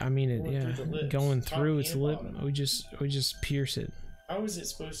 Yeah, I mean it. Going Yeah, through the lips. going Top through its and lip. bottom. We just pierce it. How is it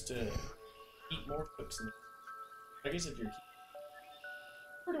supposed to eat more hooks? I guess if you're.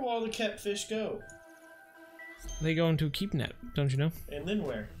 Where do all the kept fish go? They go into a keep net, don't you know? And then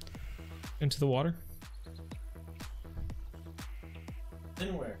where? Into the water.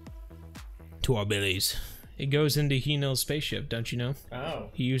 Then where? To our bellies. It goes into Heenel's spaceship, don't you know? Oh.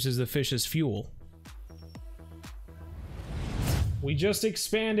 He uses the fish as fuel. We just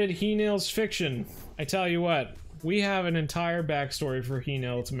expanded Heenel's fiction. I tell you what, we have an entire backstory for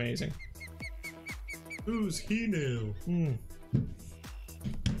Heenel. It's amazing. Who's Heenel?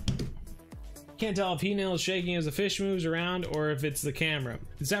 Can't tell if Heenel is shaking as the fish moves around or if it's the camera.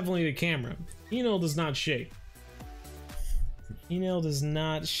 It's definitely the camera. Heenel does not shake. Heenel does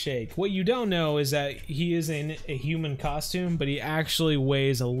not shake. What you don't know is that he is in a human costume, but he actually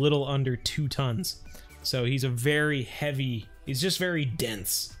weighs a little under 2 tons. So he's a very heavy, he's just very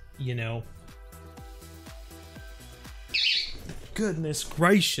dense, you know? Goodness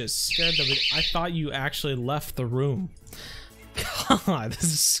gracious, scared the, I thought you actually left the room. God,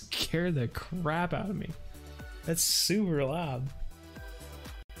 this scared the crap out of me. That's super loud.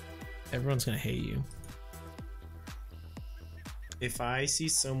 Everyone's gonna hate you. If I see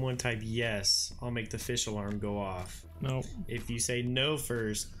someone type yes, I'll make the fish alarm go off. No. If you say no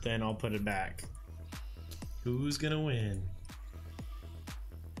first, then I'll put it back. Who's gonna win?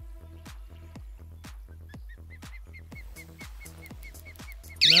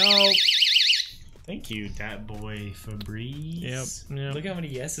 No. Thank you, that boy Fabrice. Yep. Look how many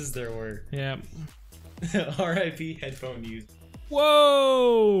yeses there were. Yep. R.I.P. headphone use.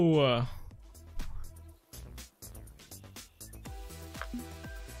 Whoa!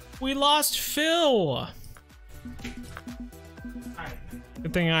 We lost Phil.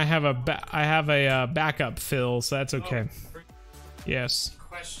 Good thing I have a backup Phil, so that's okay. Yes.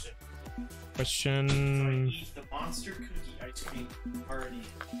 Question. Do I Question. eat the monster cookie ice cream already?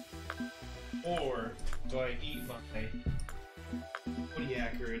 Or do I eat my pretty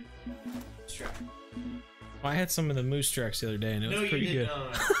accurate strap? Well, I had some of the moose tracks the other day, and it was pretty good.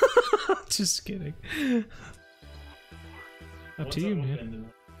 Not. Just kidding. Up One's to you, open man. and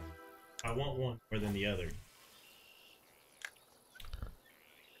I want one more than the other.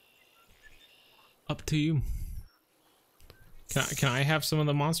 Up to you. Can I have some of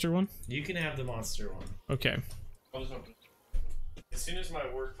the monster one? You can have the monster one. Okay. I'll just open it. As soon as my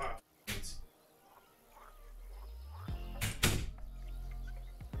work pop.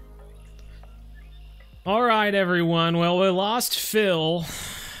 All right, everyone. Well, we lost Phil,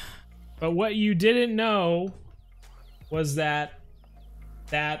 but what you didn't know was that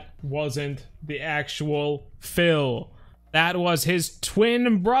that wasn't the actual Phil. That was his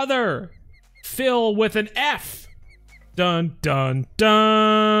twin brother, Phil with an F. Dun, dun,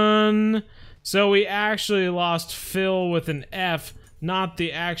 dun. So we actually lost Phil with an F, not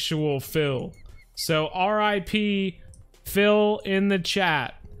the actual Phil. So RIP Phil in the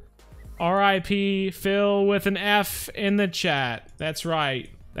chat. RIP Phil with an F in the chat. That's right.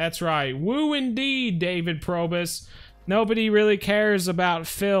 That's right. Woo indeed, David Probus. Nobody really cares about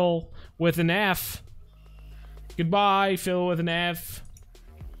Phil with an F. Goodbye, Phil with an F.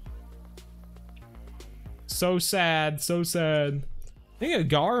 So sad, so sad. I think a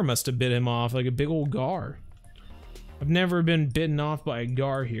gar must have bit him off, like a big old gar. I've never been bitten off by a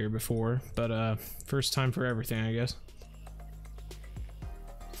gar here before, but first time for everything, I guess.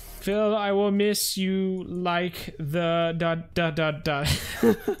 Phil, I will miss you like the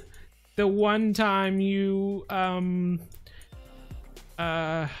the one time you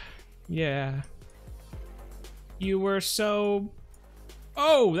yeah. You were so.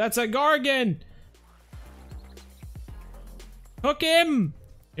 Oh, that's a Gargan! Hook him!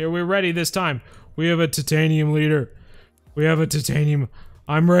 Here, we're ready this time. We have a titanium leader. We have a titanium.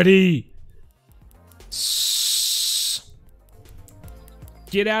 I'm ready.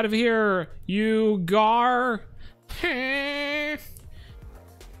 Get out of here, you Gar.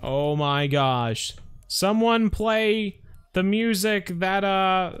 Oh my gosh. Someone play the music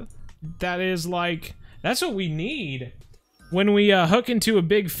that is like, that's what we need. When we hook into a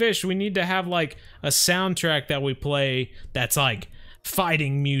big fish, we need to have like a soundtrack that we play that's like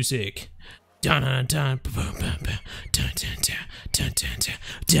fighting music. Dun dun dun dun dun dun dun dun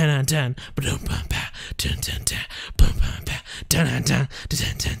dun dun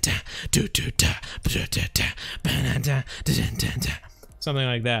something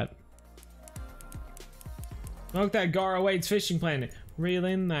like that. Smoke that gar awaits fishing planet. Reel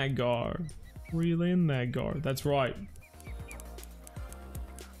in that gar. Reel in that gar. That's right.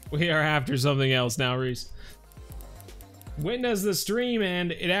 We are after something else now, Reese. When does the stream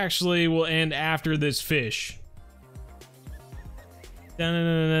end? It actually will end after this fish.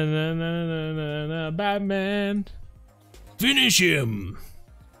 Batman. Finish him.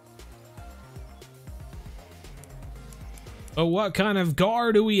 Oh, what kind of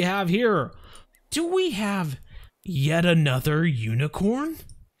gar do we have here? Do we have yet another unicorn?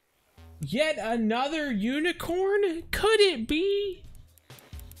 Yet another unicorn? Could it be?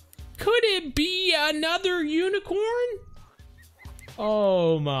 Could it be another unicorn?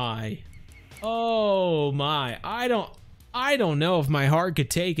 Oh my. Oh my. I don't know if my heart could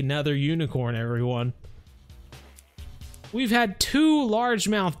take another unicorn, everyone. We've had 2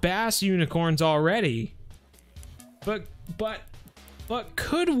 largemouth bass unicorns already. But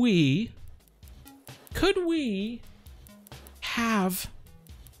could we have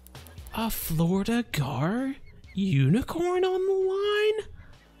a Florida gar unicorn on the line?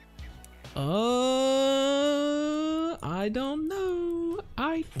 I don't know.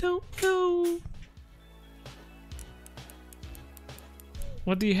 I don't know.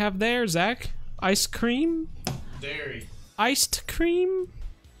 What do you have there, Zach? Ice cream? Dairy. Iced cream?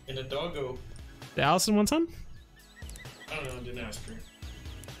 And a doggo. Did Allison want some? I don't know, I didn't ask her.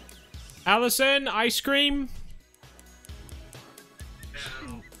 Allison, ice cream?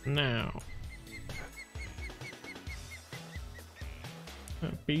 No. Now.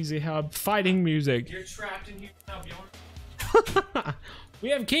 BZ Hub fighting music. You're trapped in here now, Bjorn. We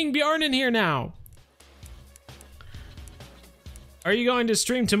have King Bjorn in here now. Are you going to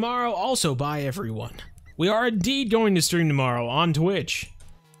stream tomorrow? Also, bye everyone. We are indeed going to stream tomorrow on Twitch.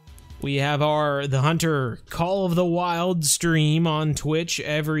 We have the Hunter Call of the Wild stream on Twitch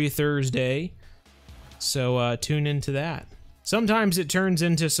every Thursday. So tune into that. Sometimes it turns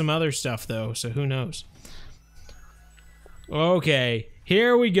into some other stuff though, so who knows. Okay,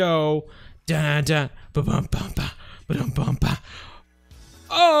 here we go. Da da ba bum bum ba ba dum bum ba.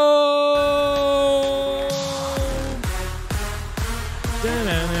 Oh! Da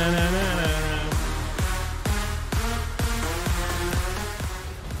na na na na na.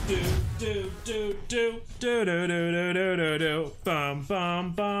 Do bum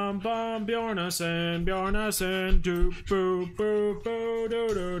bum bum bum Bjornason do boo boo boo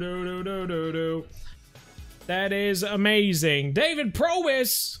do. That is amazing. David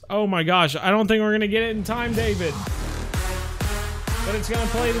Probus! Oh my gosh, I don't think we're gonna get it in time, David. But it's gonna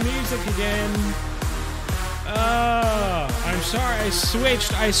play the music again. I'm sorry, I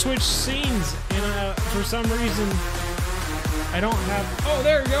switched scenes and for some reason I don't have. Oh,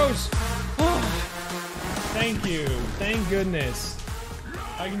 there it goes. Oh, thank you. Thank goodness.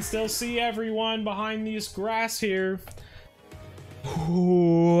 I can still see everyone behind this grass here.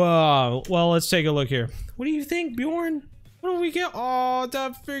 Ooh, well, let's take a look here. What do you think, Bjorn? What do we get? Oh,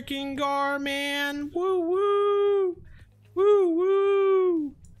 the freaking gar, man. Woo woo. Woo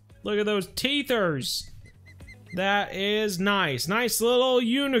woo. Look at those teethers. That is nice. Nice little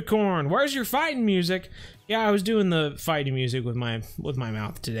unicorn. Where's your fighting music? Yeah, I was doing the fighting music with my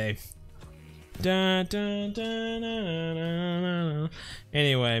mouth today. Da, da, da, da, da, da.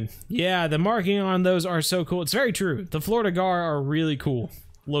 Anyway, yeah, the marking on those are so cool. It's very true. The Florida gar are really cool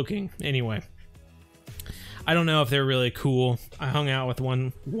looking. Anyway, I don't know if they're really cool. I hung out with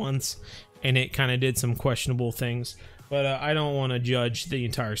one once, and it kind of did some questionable things. But I don't want to judge the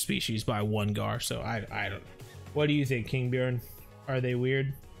entire species by one gar, so I don't. What do you think, King Bjorn? Are they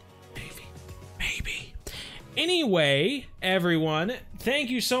weird? Maybe. Anyway, everyone, thank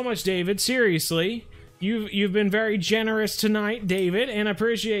you so much, David. Seriously, you've been very generous tonight, David, and I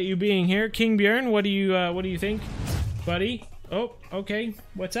appreciate you being here. King Bjorn, what do you think, buddy? Oh, okay.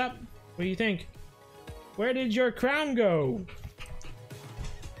 What's up? What do you think? Where did your crown go?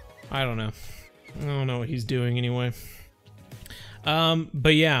 I don't know. I don't know what he's doing anyway.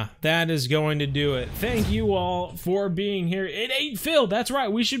 But yeah, that is going to do it. Thank you all for being here. It ate Phil. That's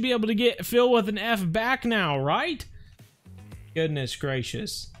right. We should be able to get Phil with an F back now, right? Goodness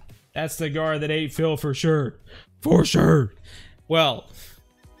gracious. That's the gar that ate Phil for sure. For sure. Well,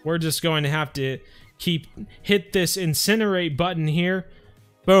 we're just going to have to hit this incinerate button here.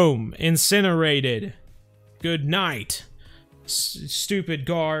 Boom. Incinerated. Good night. Stupid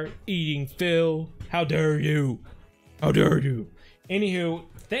gar eating Phil. How dare you? How dare you? Anywho,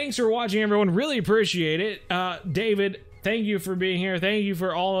 thanks for watching, everyone. Really appreciate it. David, thank you for being here. Thank you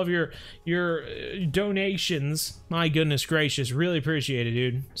for all of your donations. My goodness gracious, really appreciate it,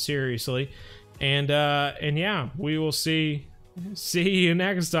 dude. Seriously. And yeah, we will see See you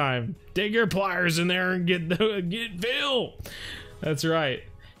next time. Dig your pliers in there and get Phil. That's right.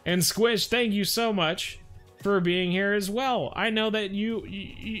 And Squish, thank you so much for being here as well. I know that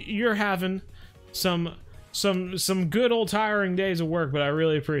you're having some good old tiring days of work, but I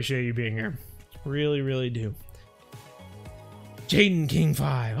really appreciate you being here. Really, really do. Jaden King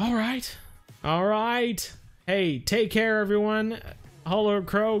 5. All right. All right. Hey, take care, everyone. Hollow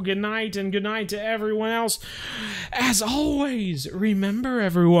Crow, good night, and good night to everyone else. As always, remember,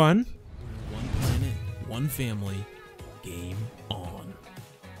 everyone. One planet, one family,